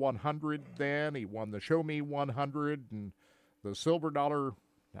World 100 then. He won the Show Me 100 and the Silver Dollar.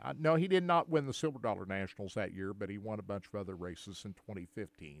 No, he did not win the Silver Dollar Nationals that year, but he won a bunch of other races in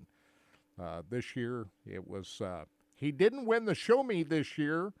 2015. This year, it was he didn't win the Show Me this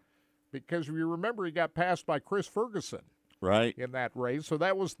year because if you remember, he got passed by Chris Ferguson. Right. In that race. So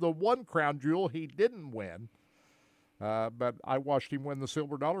that was the one crown jewel he didn't win. But I watched him win the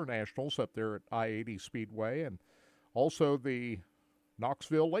Silver Dollar Nationals up there at I-80 Speedway and also the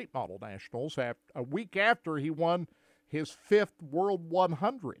Knoxville Late Model Nationals a week after he won his 5th World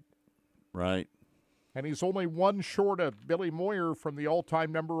 100. Right. And he's only one short of Billy Moyer from the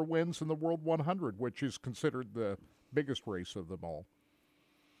all-time number of wins in the World 100, which is considered the biggest race of them all.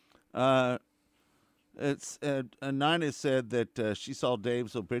 It's Nina said that she saw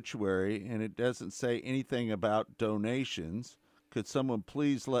Dave's obituary, and it doesn't say anything about donations. Could someone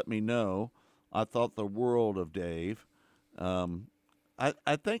please let me know? I thought the world of Dave.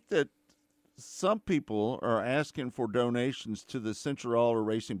 I think that some people are asking for donations to the Central Auto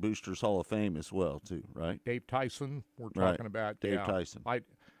Racing Boosters Hall of Fame as well, too, right? Dave Tyson, we're talking about. Dave Tyson. I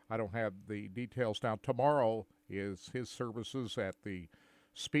don't have the details now. Tomorrow is his services at the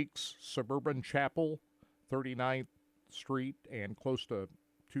Speaks Suburban Chapel, 39th Street and close to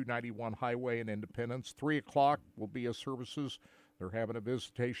 291 Highway in Independence. 3 o'clock will be his services. They're having a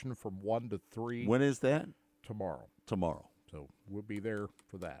visitation from 1 to 3. When is that? Tomorrow. Tomorrow. So we'll be there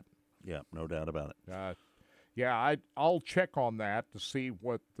for that. Yeah, no doubt about it. I'll check on that to see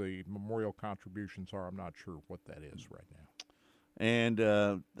what the memorial contributions are. I'm not sure what that is right now.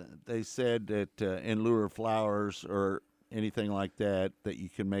 And they said that in lieu of flowers or anything like that, that you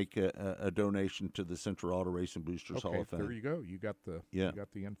can make a donation to the Central Auto Racing Boosters Hall of Fame. There you go. You got the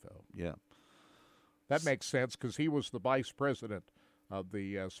info. Yeah. That makes sense because he was the vice president of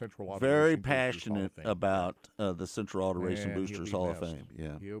the Central Auto Very Racing passionate about the Central Auto Racing Boosters Hall of Fame.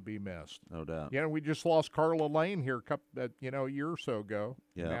 Yeah. He'll be missed. No doubt. We just lost Carla Lane here a year or so ago.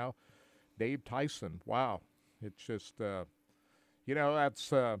 Yeah. Now, Dave Tyson. Wow. It's just,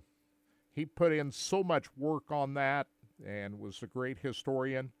 he put in so much work on that and was a great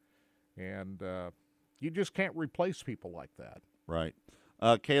historian. And you just can't replace people like that. Right.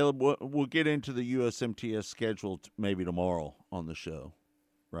 Caleb, we'll get into the USMTS schedule maybe tomorrow on the show,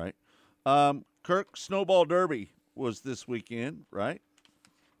 right? Kirk, Snowball Derby was this weekend, right?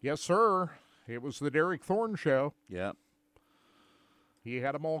 Yes, sir. It was the Derek Thorne show. Yeah. He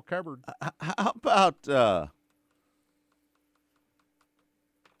had them all covered. How about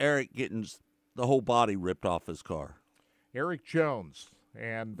Eric getting the whole body ripped off his car? Eric Jones.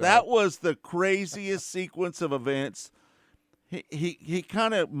 And that was the craziest sequence of events. He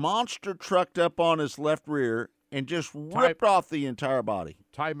kind of monster trucked up on his left rear and just ripped off the entire body.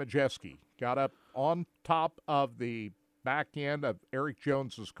 Ty Majeski got up on top of the back end of Eric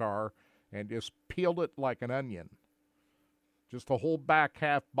Jones's car and just peeled it like an onion. Just the whole back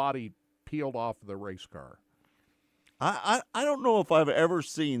half body peeled off of the race car. I don't know if I've ever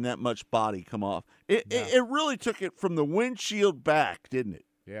seen that much body come off. It really took it from the windshield back, didn't it?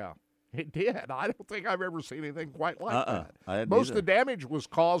 Yeah. It did. I don't think I've ever seen anything quite like that. I hadn't Most either. of the damage was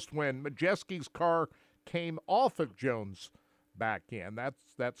caused when Majeski's car came off of Jones' back end.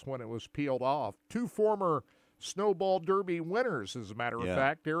 That's when it was peeled off. Two former Snowball Derby winners, as a matter of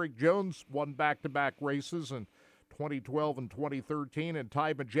fact. Eric Jones won back-to-back races in 2012 and 2013, and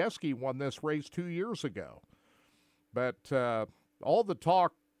Ty Majeski won this race 2 years ago. But all the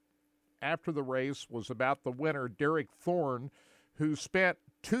talk after the race was about the winner, Derek Thorne, who spent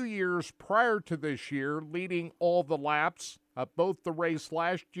 2 years prior to this year leading all the laps of both the race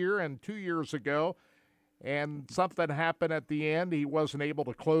last year and 2 years ago. And something happened at the end. He wasn't able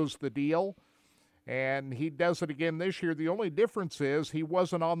to close the deal. and he does it again this year. The only difference is he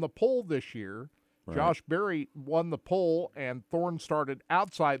wasn't on the pole this year. Right. Josh Berry won the pole, and Thorne started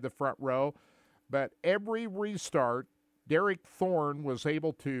outside the front row. But every restart, Derek Thorne was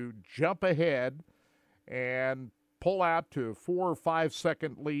able to jump ahead and pull out to a 4 or 5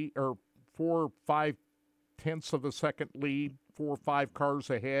 second lead, or 4 or 5 tenths of a second lead, 4 or 5 cars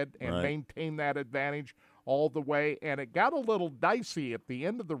ahead, and maintain that advantage all the way. And it got a little dicey at the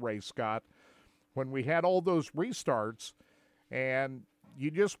end of the race, Scott, when we had all those restarts, and you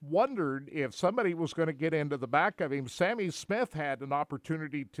just wondered if somebody was going to get into the back of him. Sammy Smith had an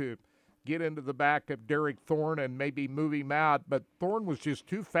opportunity to get into the back of Derek Thorne and maybe move him out, but Thorne was just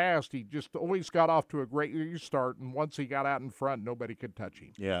too fast. He just always got off to a great restart, and once he got out in front, nobody could touch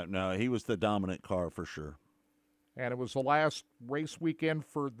him. Yeah, no, he was the dominant car for sure. And it was the last race weekend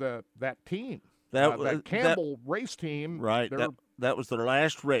for that team. That Campbell race team. Right, that was their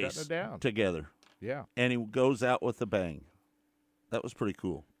last race together. Yeah. And he goes out with a bang. That was pretty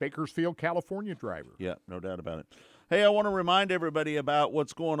cool. Bakersfield, California driver. Yeah, no doubt about it. Hey, I want to remind everybody about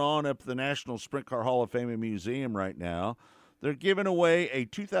what's going on up at the National Sprint Car Hall of Fame and Museum right now. They're giving away a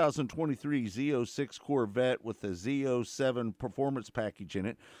 2023 Z06 Corvette with a Z07 performance package in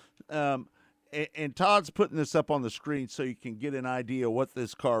it. And Todd's putting this up on the screen so you can get an idea what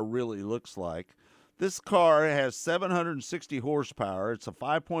this car really looks like. This car has 760 horsepower. It's a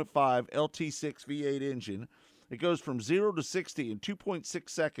 5.5 LT6 V8 engine. It goes from 0 to 60 in 2.6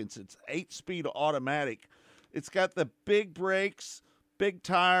 seconds. It's 8-speed automatic. It's got the big brakes, big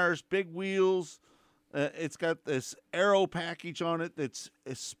tires, big wheels. It's got this aero package on it that's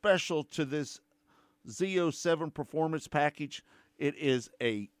special to this Z07 performance package. It is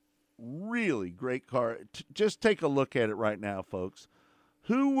a really great car. Just take a look at it right now, folks.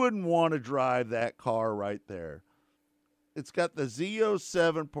 Who wouldn't want to drive that car right there? It's got the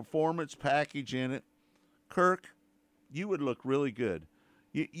Z07 performance package in it. Kirk, you would look really good.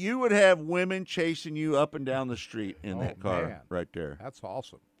 You would have women chasing you up and down the street in that car right there. That's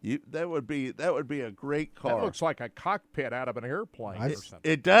awesome. That would be a great car. That looks like a cockpit out of an airplane or something.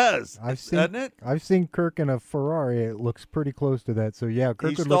 It does, doesn't it? I've seen Kirk in a Ferrari. It looks pretty close to that. So yeah,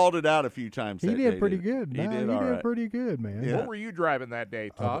 Kirk he stalled it out a few times. He did pretty good. He did pretty good, man. Yeah. What were you driving that day,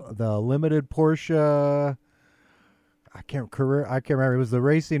 Todd? The limited Porsche. I can't remember. It was the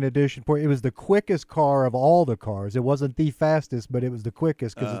racing edition. It was the quickest car of all the cars. It wasn't the fastest, but it was the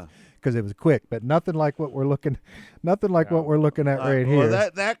quickest because it was quick. But nothing like what we're looking at right here.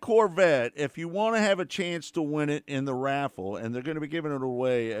 That Corvette, if you want to have a chance to win it in the raffle, and they're going to be giving it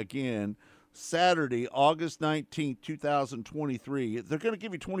away again Saturday, August 19th, 2023. They're going to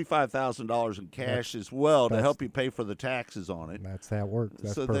give you $25,000 in cash as well to help you pay for the taxes on it. That's how it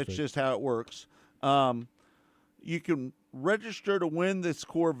works. That's just how it works. You can register to win this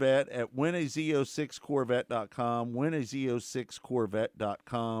Corvette at winaz06corvette.com,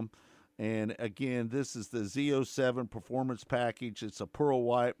 winaz06corvette.com. And again, this is the Z07 performance package. It's a pearl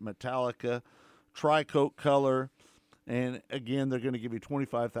white Metallica tri-coat color. And again, they're going to give you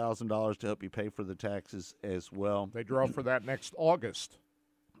 $25,000 to help you pay for the taxes as well. They draw for that next August.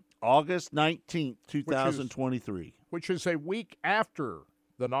 August 19th, 2023. Which is a week after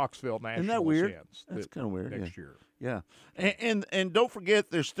the Knoxville Nationals. Isn't that weird? Ends That's kind of weird. Next year. Yeah. And don't forget,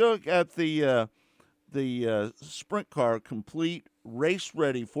 they're still got the sprint car, complete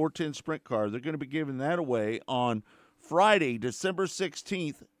race-ready 410 sprint car. They're going to be giving that away on Friday, December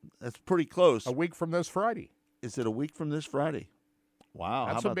 16th. That's pretty close. A week from this Friday. Is it a week from this Friday? Wow.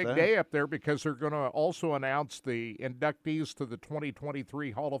 That's a big day up there because they're going to also announce the inductees to the 2023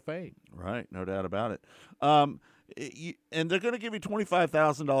 Hall of Fame. Right. No doubt about it. And they're going to give you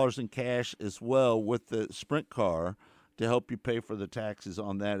 $25,000 in cash as well with the sprint car to help you pay for the taxes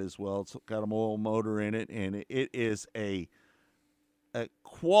on that as well. It's got an oil motor in it, and it is a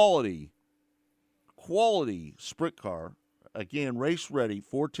quality sprint car. Again, race-ready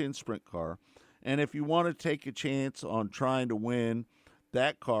 410 sprint car. And if you want to take a chance on trying to win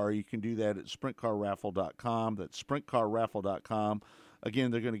that car, you can do that at sprintcarraffle.com. That's sprintcarraffle.com.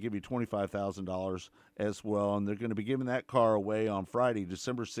 Again, they're going to give you $25,000 as well, and they're going to be giving that car away on Friday,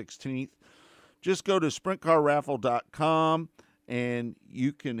 December 16th. Just go to sprintcarraffle.com, and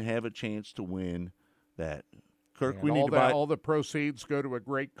you can have a chance to win that. Kirk, and we need to buy all the proceeds go to a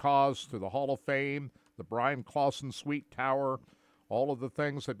great cause, to the Hall of Fame, the Brian Clausen Suite Tower, all of the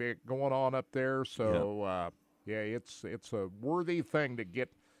things that be going on up there. So, it's a worthy thing to get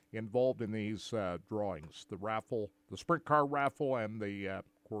involved in these drawings, the raffle, the sprint car raffle, and the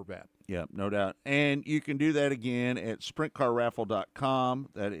Corvette. Yeah, no doubt. And you can do that again at sprintcarraffle.com.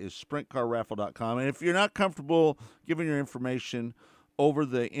 That is sprintcarraffle.com. And if you're not comfortable giving your information over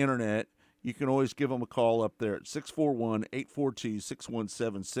the internet, you can always give them a call up there at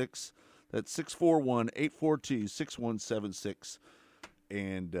 641-842-6176. That's 641-842-6176.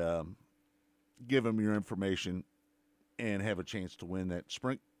 And give them your information and have a chance to win that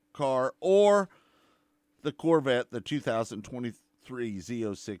sprint car or the Corvette, the 2023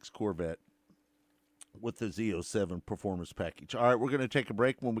 Z06 Corvette with the Z07 performance package. All right, we're going to take a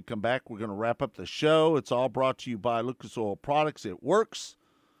break. When we come back, we're going to wrap up the show. It's all brought to you by Lucas Oil Products. It works.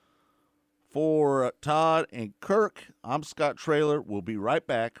 For Todd and Kirk, I'm Scott Traylor. We'll be right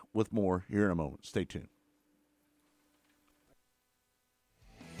back with more here in a moment. Stay tuned.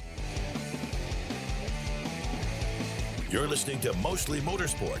 You're listening to Mostly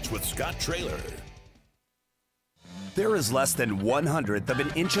Motorsports with Scott Traylor. There is less than 1/100th of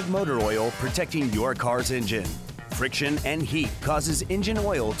an inch of motor oil protecting your car's engine. Friction and heat causes engine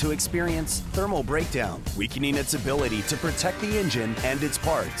oil to experience thermal breakdown, weakening its ability to protect the engine and its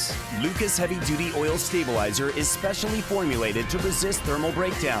parts. Lucas Heavy Duty Oil Stabilizer is specially formulated to resist thermal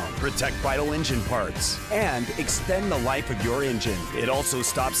breakdown, protect vital engine parts, and extend the life of your engine. It also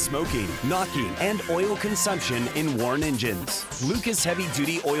stops smoking, knocking, and oil consumption in worn engines. Lucas Heavy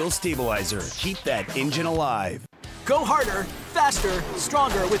Duty Oil Stabilizer. Keep that engine alive. Go harder, faster,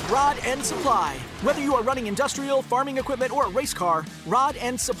 stronger with Rod End Supply. Whether you are running industrial, farming equipment, or a race car, Rod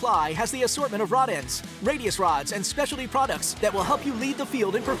End Supply has the assortment of rod ends, radius rods, and specialty products that will help you lead the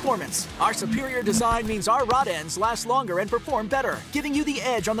field in performance. Our superior design means our rod ends last longer and perform better, giving you the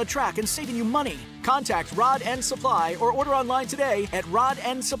edge on the track and saving you money. Contact Rod End Supply or order online today at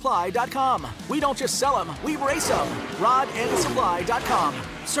rodendsupply.com. We don't just sell them, we race them. rodendsupply.com.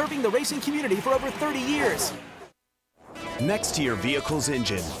 Serving the racing community for over 30 years. Next to your vehicle's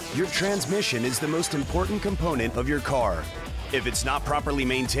engine, your transmission is the most important component of your car. If it's not properly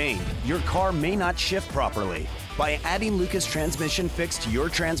maintained, your car may not shift properly. By adding Lucas Transmission Fix to your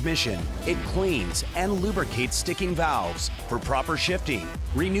transmission, it cleans and lubricates sticking valves for proper shifting,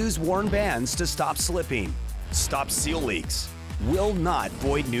 renews worn bands to stop slipping, stops seal leaks, will not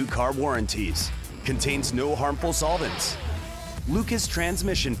void new car warranties, contains no harmful solvents. Lucas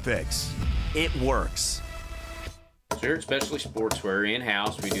Transmission Fix. It works. Here at Specialty Sportswear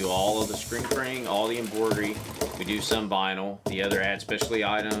in-house, we do all of the screen printing, all the embroidery. We do some vinyl. The other ad specialty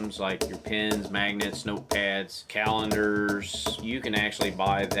items like your pins, magnets, notepads, calendars. You can actually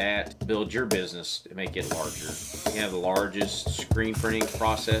buy that, build your business to make it larger. We have the largest screen printing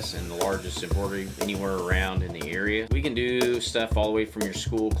process and the largest embroidery anywhere around in the area. We can do stuff all the way from your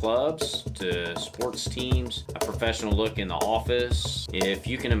school clubs to sports teams, a professional look in the office. If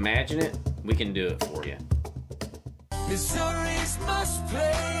you can imagine it, we can do it for you. Missouri's must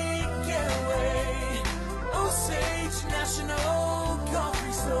play getaway. Osage National Golf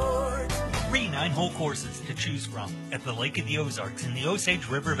Resort. 3 9-hole courses to choose from at the Lake of the Ozarks in the Osage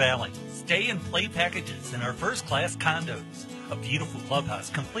River Valley. Stay and play packages in our first-class condos. A beautiful clubhouse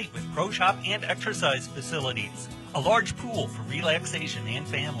complete with pro shop and exercise facilities. A large pool for relaxation and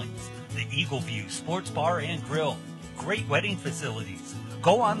families. The Eagle View Sports Bar and Grill. Great wedding facilities.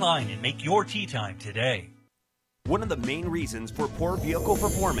 Go online and make your tee time today. One of the main reasons for poor vehicle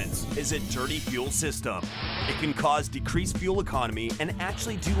performance is a dirty fuel system. It can cause decreased fuel economy and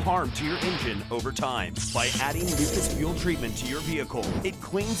actually do harm to your engine over time. By adding Lucas fuel treatment to your vehicle, it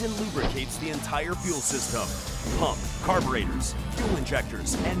cleans and lubricates the entire fuel system. Pump, carburetors, fuel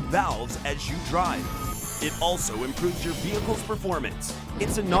injectors, and valves as you drive. It also improves your vehicle's performance.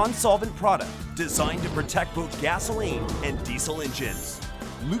 It's a non-solvent product designed to protect both gasoline and diesel engines.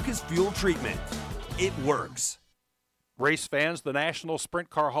 Lucas Fuel Treatment. It works. Race fans, the National Sprint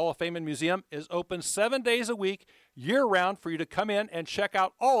Car Hall of Fame and Museum is open 7 days a week, year-round, for you to come in and check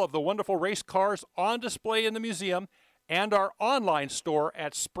out all of the wonderful race cars on display in the museum, and our online store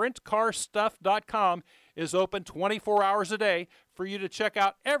at sprintcarstuff.com is open 24 hours a day for you to check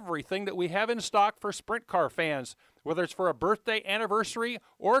out everything that we have in stock for sprint car fans. Whether it's for a birthday, anniversary,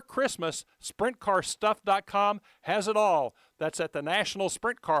 or Christmas, sprintcarstuff.com has it all. That's at the National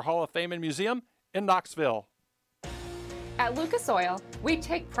Sprint Car Hall of Fame and Museum in Knoxville. At Lucas Oil, we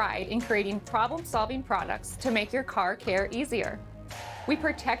take pride in creating problem-solving products to make your car care easier. We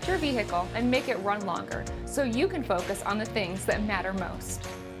protect your vehicle and make it run longer so you can focus on the things that matter most.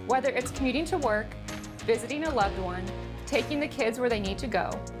 Whether it's commuting to work, visiting a loved one, taking the kids where they need to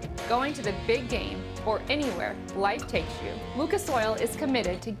go, going to the big game, or anywhere life takes you, Lucas Oil is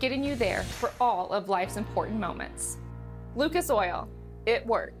committed to getting you there for all of life's important moments. Lucas Oil, it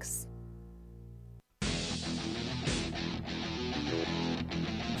works.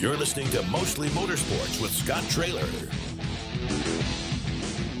 You're listening to Mostly Motorsports with Scott Traylor.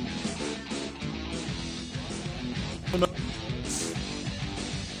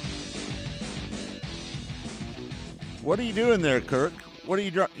 What are you doing there, Kirk? What are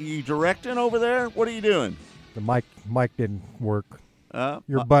you directing over there? What are you doing? The mic didn't work.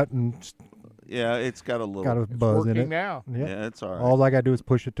 Your uh, button. Yeah, it's got a little. Buzz in it. Now. Yep. Yeah, it's all right. All I got to do is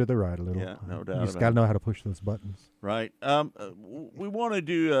push it to the right a little. Yeah, no doubt. You just got to know how to push those buttons. Right. We want to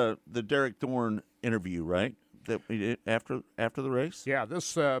do the Derek Thorne interview, right? That we did after the race. Yeah,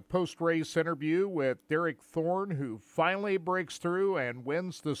 this post-race interview with Derek Thorne, who finally breaks through and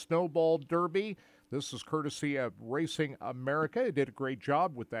wins the Snowball Derby. This is courtesy of Racing America. They did a great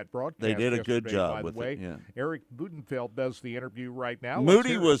job with that broadcast. They did a good job by with the way. it. Yeah. Eric Budenfeld does the interview right now.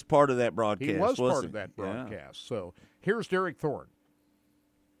 Moody was part of that broadcast. He was part of he? that broadcast. Yeah. So here's Derek Thorne.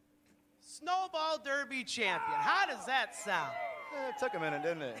 Snowball Derby champion. How does that sound? It took a minute,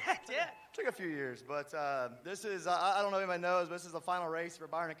 didn't it? It did. It took a few years, but this is, I don't know if anybody knows, but this is the final race for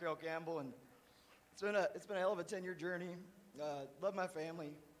Byron and Carol Campbell, and it's been a hell of a 10-year journey. Love my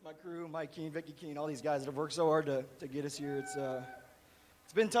family, my crew, Mike Keene, Vicky Keene, all these guys that have worked so hard to get us here.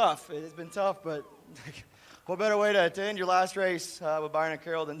 It's been tough. It's been tough, but what better way to end your last race with Byron and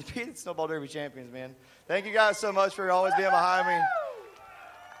Carol than to be the Snowball Derby champions, man. Thank you guys so much for always being behind me.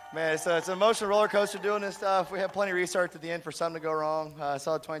 Man, it's an emotional roller coaster doing this stuff. We had plenty of research at the end for something to go wrong. I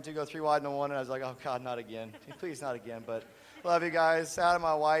saw the 22 go 3 wide and 1, and I was like, oh, God, not again. Please, not again. But love you guys. Shout out to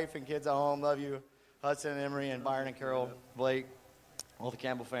my wife and kids at home. Love you, Hudson and Emery and Byron and Carol, Blake, all the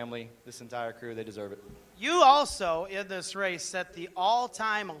Campbell family, this entire crew. They deserve it. You also, in this race, set the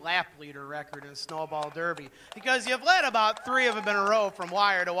all-time lap leader record in Snowball Derby because you've led about 3 of them in a row from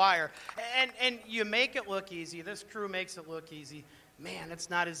wire to wire. And you make it look easy. This crew makes it look easy. Man, it's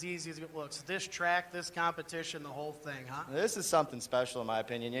not as easy as it looks. This track, this competition, the whole thing, huh? This is something special, in my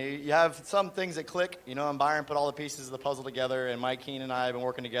opinion. You have some things that click, and Byron put all the pieces of the puzzle together, and Mike Keene and I have been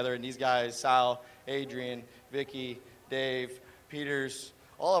working together, and these guys, Sal, Adrian, Vicky, Dave, Peters,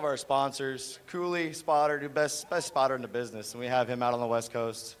 all of our sponsors, Cooley, Spotter, the best spotter in the business, and we have him out on the West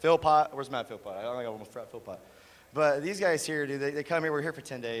Coast. Philpott, where's Matt Philpott? I don't think I almost forgot Philpott. But these guys here, dude, they come here, we're here for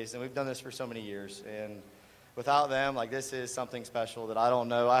 10 days, and we've done this for so many years, and without them, this is something special that I don't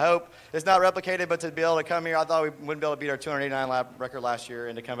know. I hope it's not replicated, but to be able to come here, I thought we wouldn't be able to beat our 289 lap record last year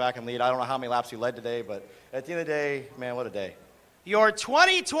and to come back and lead. I don't know how many laps we led today, but at the end of the day, man, what a day. Your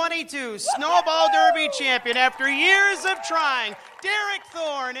 2022 Snowball Derby champion after years of trying, Derek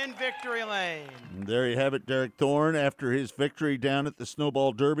Thorne in victory lane. And there you have it, Derek Thorne, after his victory down at the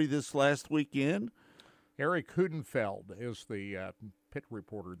Snowball Derby this last weekend. Eric Hudenfeld is the pit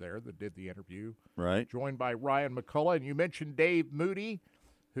reporter there that did the interview. Right. Joined by Ryan McCullough. And you mentioned Dave Moody,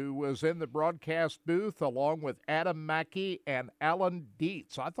 who was in the broadcast booth along with Adam Mackey and Alan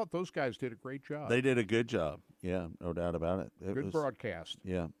Dietz. I thought those guys did a great job. They did a good job. Yeah, no doubt about it. Good broadcast.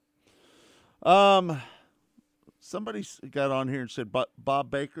 Yeah. Somebody got on here and said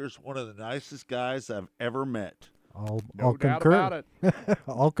Bob Baker's one of the nicest guys I've ever met. I'll doubt concur. about it.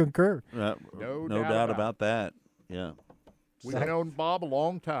 I'll concur. No doubt about that. Yeah. We've known Bob a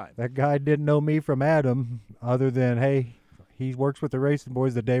long time. That guy didn't know me from Adam, other than, hey, he works with the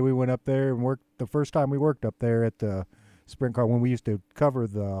RacinBoys. The day we went up there and worked, the first time we worked up there at the sprint car, when we used to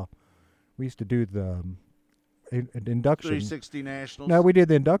do the induction. 360 Nationals. No, we did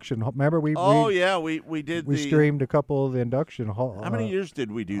the induction. Remember we did. We streamed a couple of the induction. How many years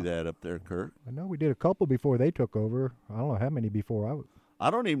did we do that up there, Kurt? I know we did a couple before they took over. I don't know how many before I was. I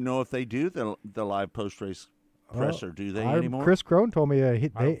don't even know if they do the live post race presser. Do they anymore? Chris Crone told me I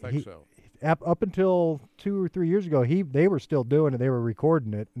don't think so. Up until 2 or 3 years ago, they were still doing it. They were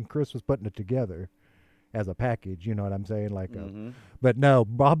recording it, and Chris was putting it together as a package. You know what I'm saying? But no,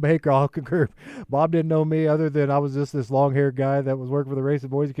 Bob Baker, I'll concur. Bob didn't know me other than I was just this long-haired guy that was working for the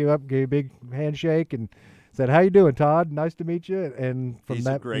RacinBoys. He came up, gave a big handshake, and said, "How you doing, Todd? Nice to meet you." And from he's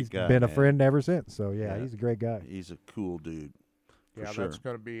that, a great he's guy, been a man. friend ever since. So yeah, he's a great guy. He's a cool dude. Yeah, sure. That's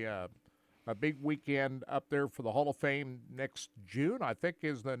going to be a big weekend up there for the Hall of Fame next June. I think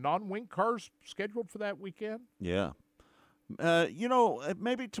is the non-wing cars scheduled for that weekend. Yeah.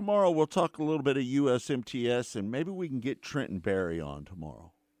 Maybe tomorrow we'll talk a little bit of USMTS, and maybe we can get Trenton Berry on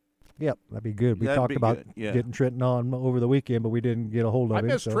tomorrow. Yep, that'd be good. We That'd talked be about good, yeah. getting Trenton on over the weekend, but we didn't get a hold of him. I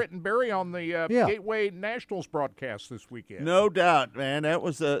missed so. Trenton Berry on the Gateway Nationals broadcast this weekend. No doubt, man. That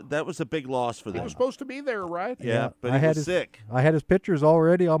was a big loss for them. He was supposed to be there, right? Yeah, but I he had was sick. I had his pictures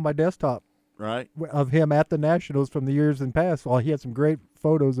already on my desktop. Right. Of him at the Nationals from the years in past. Well, he had some great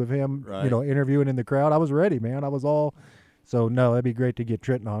photos of him, Right. interviewing in the crowd. I was ready, man. I was all. So no, that'd be great to get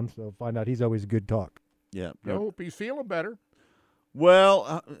Trenton on. So find out he's always a good talk. Yeah. I hope he's feeling better.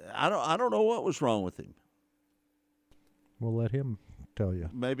 Well, I don't know what was wrong with him. We'll let him tell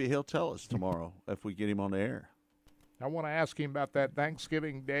you. Maybe he'll tell us tomorrow if we get him on the air. I want to ask him about that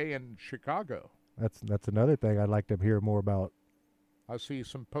Thanksgiving Day in Chicago. That's another thing I'd like to hear more about. I see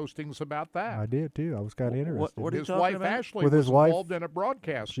some postings about that. I did too. I was kind of interested. What his talking wife about? Ashley With was his wife, involved in a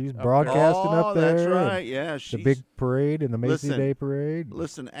broadcast. She's up broadcasting there. up there. That's and right. Yeah, the big parade and the Macy Day parade.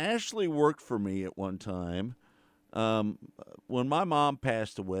 Listen, Ashley worked for me at one time. When my mom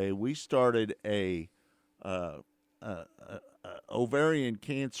passed away, we started a ovarian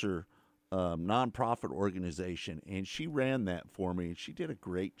cancer nonprofit organization, and she ran that for me, and she did a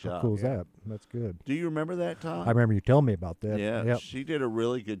great job. How cool is that? That's good. Do you remember that, Tom? I remember you telling me about that. Yeah, Yep. she did a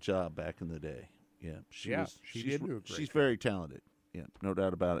really good job back in the day. Yeah, she did do a great She's job. very talented. Yeah, no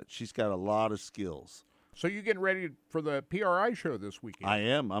doubt about it. She's got a lot of skills. So you getting ready for the PRI show this weekend? I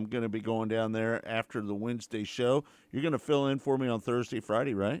am. I'm going to be going down there after the Wednesday show. You're going to fill in for me on Thursday,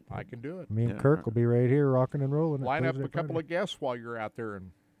 Friday, right? I can do it. Me and Kirk will be right here rocking and rolling. Line up a couple of guests while you're out there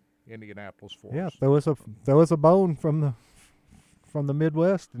in Indianapolis for Yeah, us. throw us a bone from the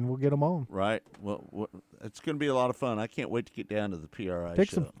Midwest, and we'll get them on. Right. Well, it's going to be a lot of fun. I can't wait to get down to the PRI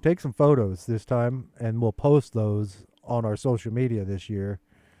show. Take some photos this time, and we'll post those on our social media this year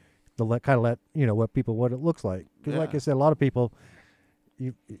to let what it looks like. Because, like I said, a lot of people,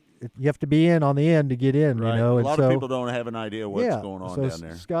 you have to be in on the end to get in. Right. You know, a lot of people don't have an idea what's going on so down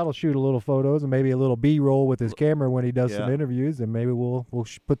there. Scott will shoot a little photos and maybe a little B-roll with his camera when he does some interviews, and maybe we'll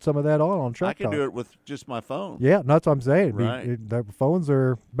put some of that on Track I can Talk. do it with just my phone. Yeah, that's what I'm saying. Right. The phones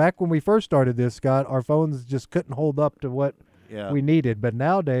are back when we first started this, Scott. Our phones just couldn't hold up to what we needed, but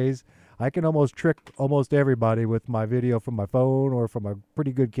nowadays I can almost trick almost everybody with my video from my phone or from a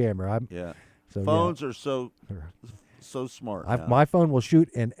pretty good camera. Phones are so smart. now. My phone will shoot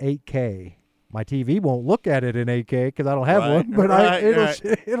in 8K. My TV won't look at it in 8K because I don't have Right. one, but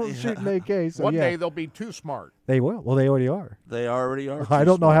it'll Yeah. shoot in 8K. So One day they'll be too smart. They will. Well, they already are. They already are. I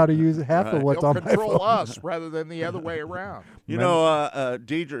don't know how to use half of what's They'll on my control phone. us rather than the other way around. You know,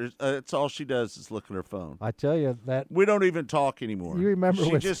 Deidre, that's all she does is look at her phone. I tell you that. We don't even talk anymore. You remember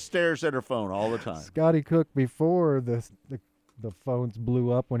she when just stares at her phone all the time. Scotty Cook, before the phones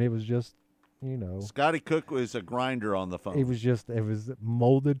blew up, when it was just, Scotty Cook was a grinder on the phone. it was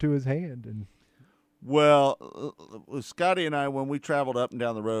molded to his hand. And Well, Scotty and I, when we traveled up and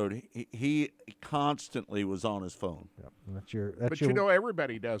down the road, he constantly was on his phone. But you know,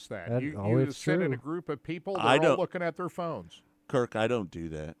 everybody does that. You it's sit in true. a group of people, I they're all don't- looking at their phones. Kirk, I don't do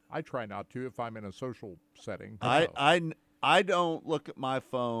that. I try not to if I'm in a social setting. I don't look at my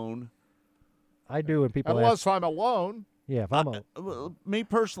phone. I do when people Unless ask. I'm alone. Yeah, if I'm Me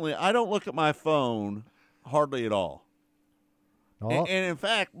personally, I don't look at my phone hardly at all. And in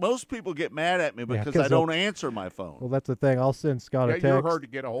fact, most people get mad at me because 'cause I don't answer my phone. Well, that's the thing. I'll send Scott a text. you're hard to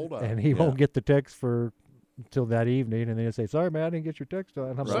get a hold of. And he won't get the text until that evening, and then he'll say, "Sorry, man, I didn't get your text."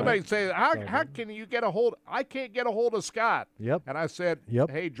 And I'm Somebody like, say, how can you get a hold? I can't get a hold of Scott. Yep. And I said,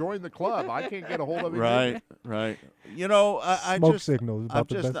 hey, join the club. I can't get a hold of him. Right. You know, I Smoke just signals about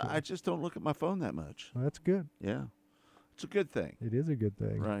the best I just don't look at my phone that much. Well, that's good. Yeah. It's a good thing. It is a good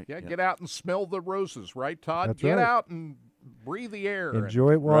thing. Right. Yeah, get out and smell the roses, right, Todd? That's get right. out and breathe the air.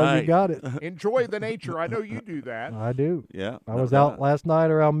 Enjoy it while you got it. Enjoy the nature. I know you do that. I do. Yeah. I was out last night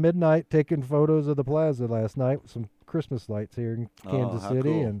around midnight taking photos of the plaza last night with some Christmas lights here in Kansas how City.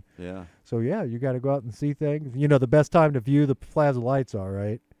 cool. And Yeah. so, you got to go out and see things. You know, the best time to view the plaza lights are,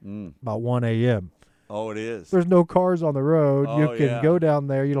 right? About 1 a.m. Oh, it is. There's no cars on the road. Oh, you can yeah. go down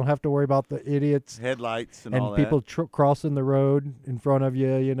there. You don't have to worry about the idiots. Headlights and all that. people crossing the road in front of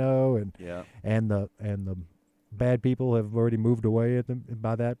you, and Yeah. and the bad people have already moved away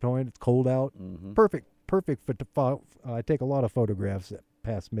by that point. It's cold out. Mm-hmm. Perfect for I take a lot of photographs at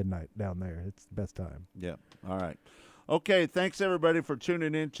past midnight down there. It's the best time. Yeah. All right. Okay, thanks everybody for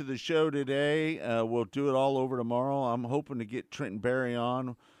tuning in to the show today. We'll do it all over tomorrow. I'm hoping to get Trenton Berry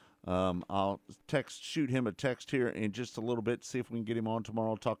on. I'll shoot him a text here in just a little bit, see if we can get him on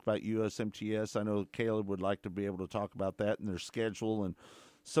tomorrow, talk about USMTS. I know Caleb would like to be able to talk about that and their schedule and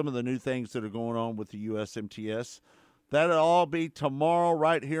some of the new things that are going on with the USMTS. That'll all be tomorrow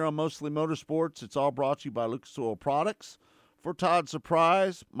right here on Mostly Motorsports. It's all brought to you by Lucas Oil Products. For Todd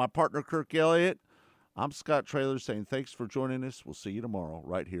Surprise, my partner Kirk Elliott, I'm Scott Traylor saying thanks for joining us. We'll see you tomorrow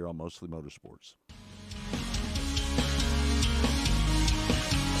right here on Mostly Motorsports.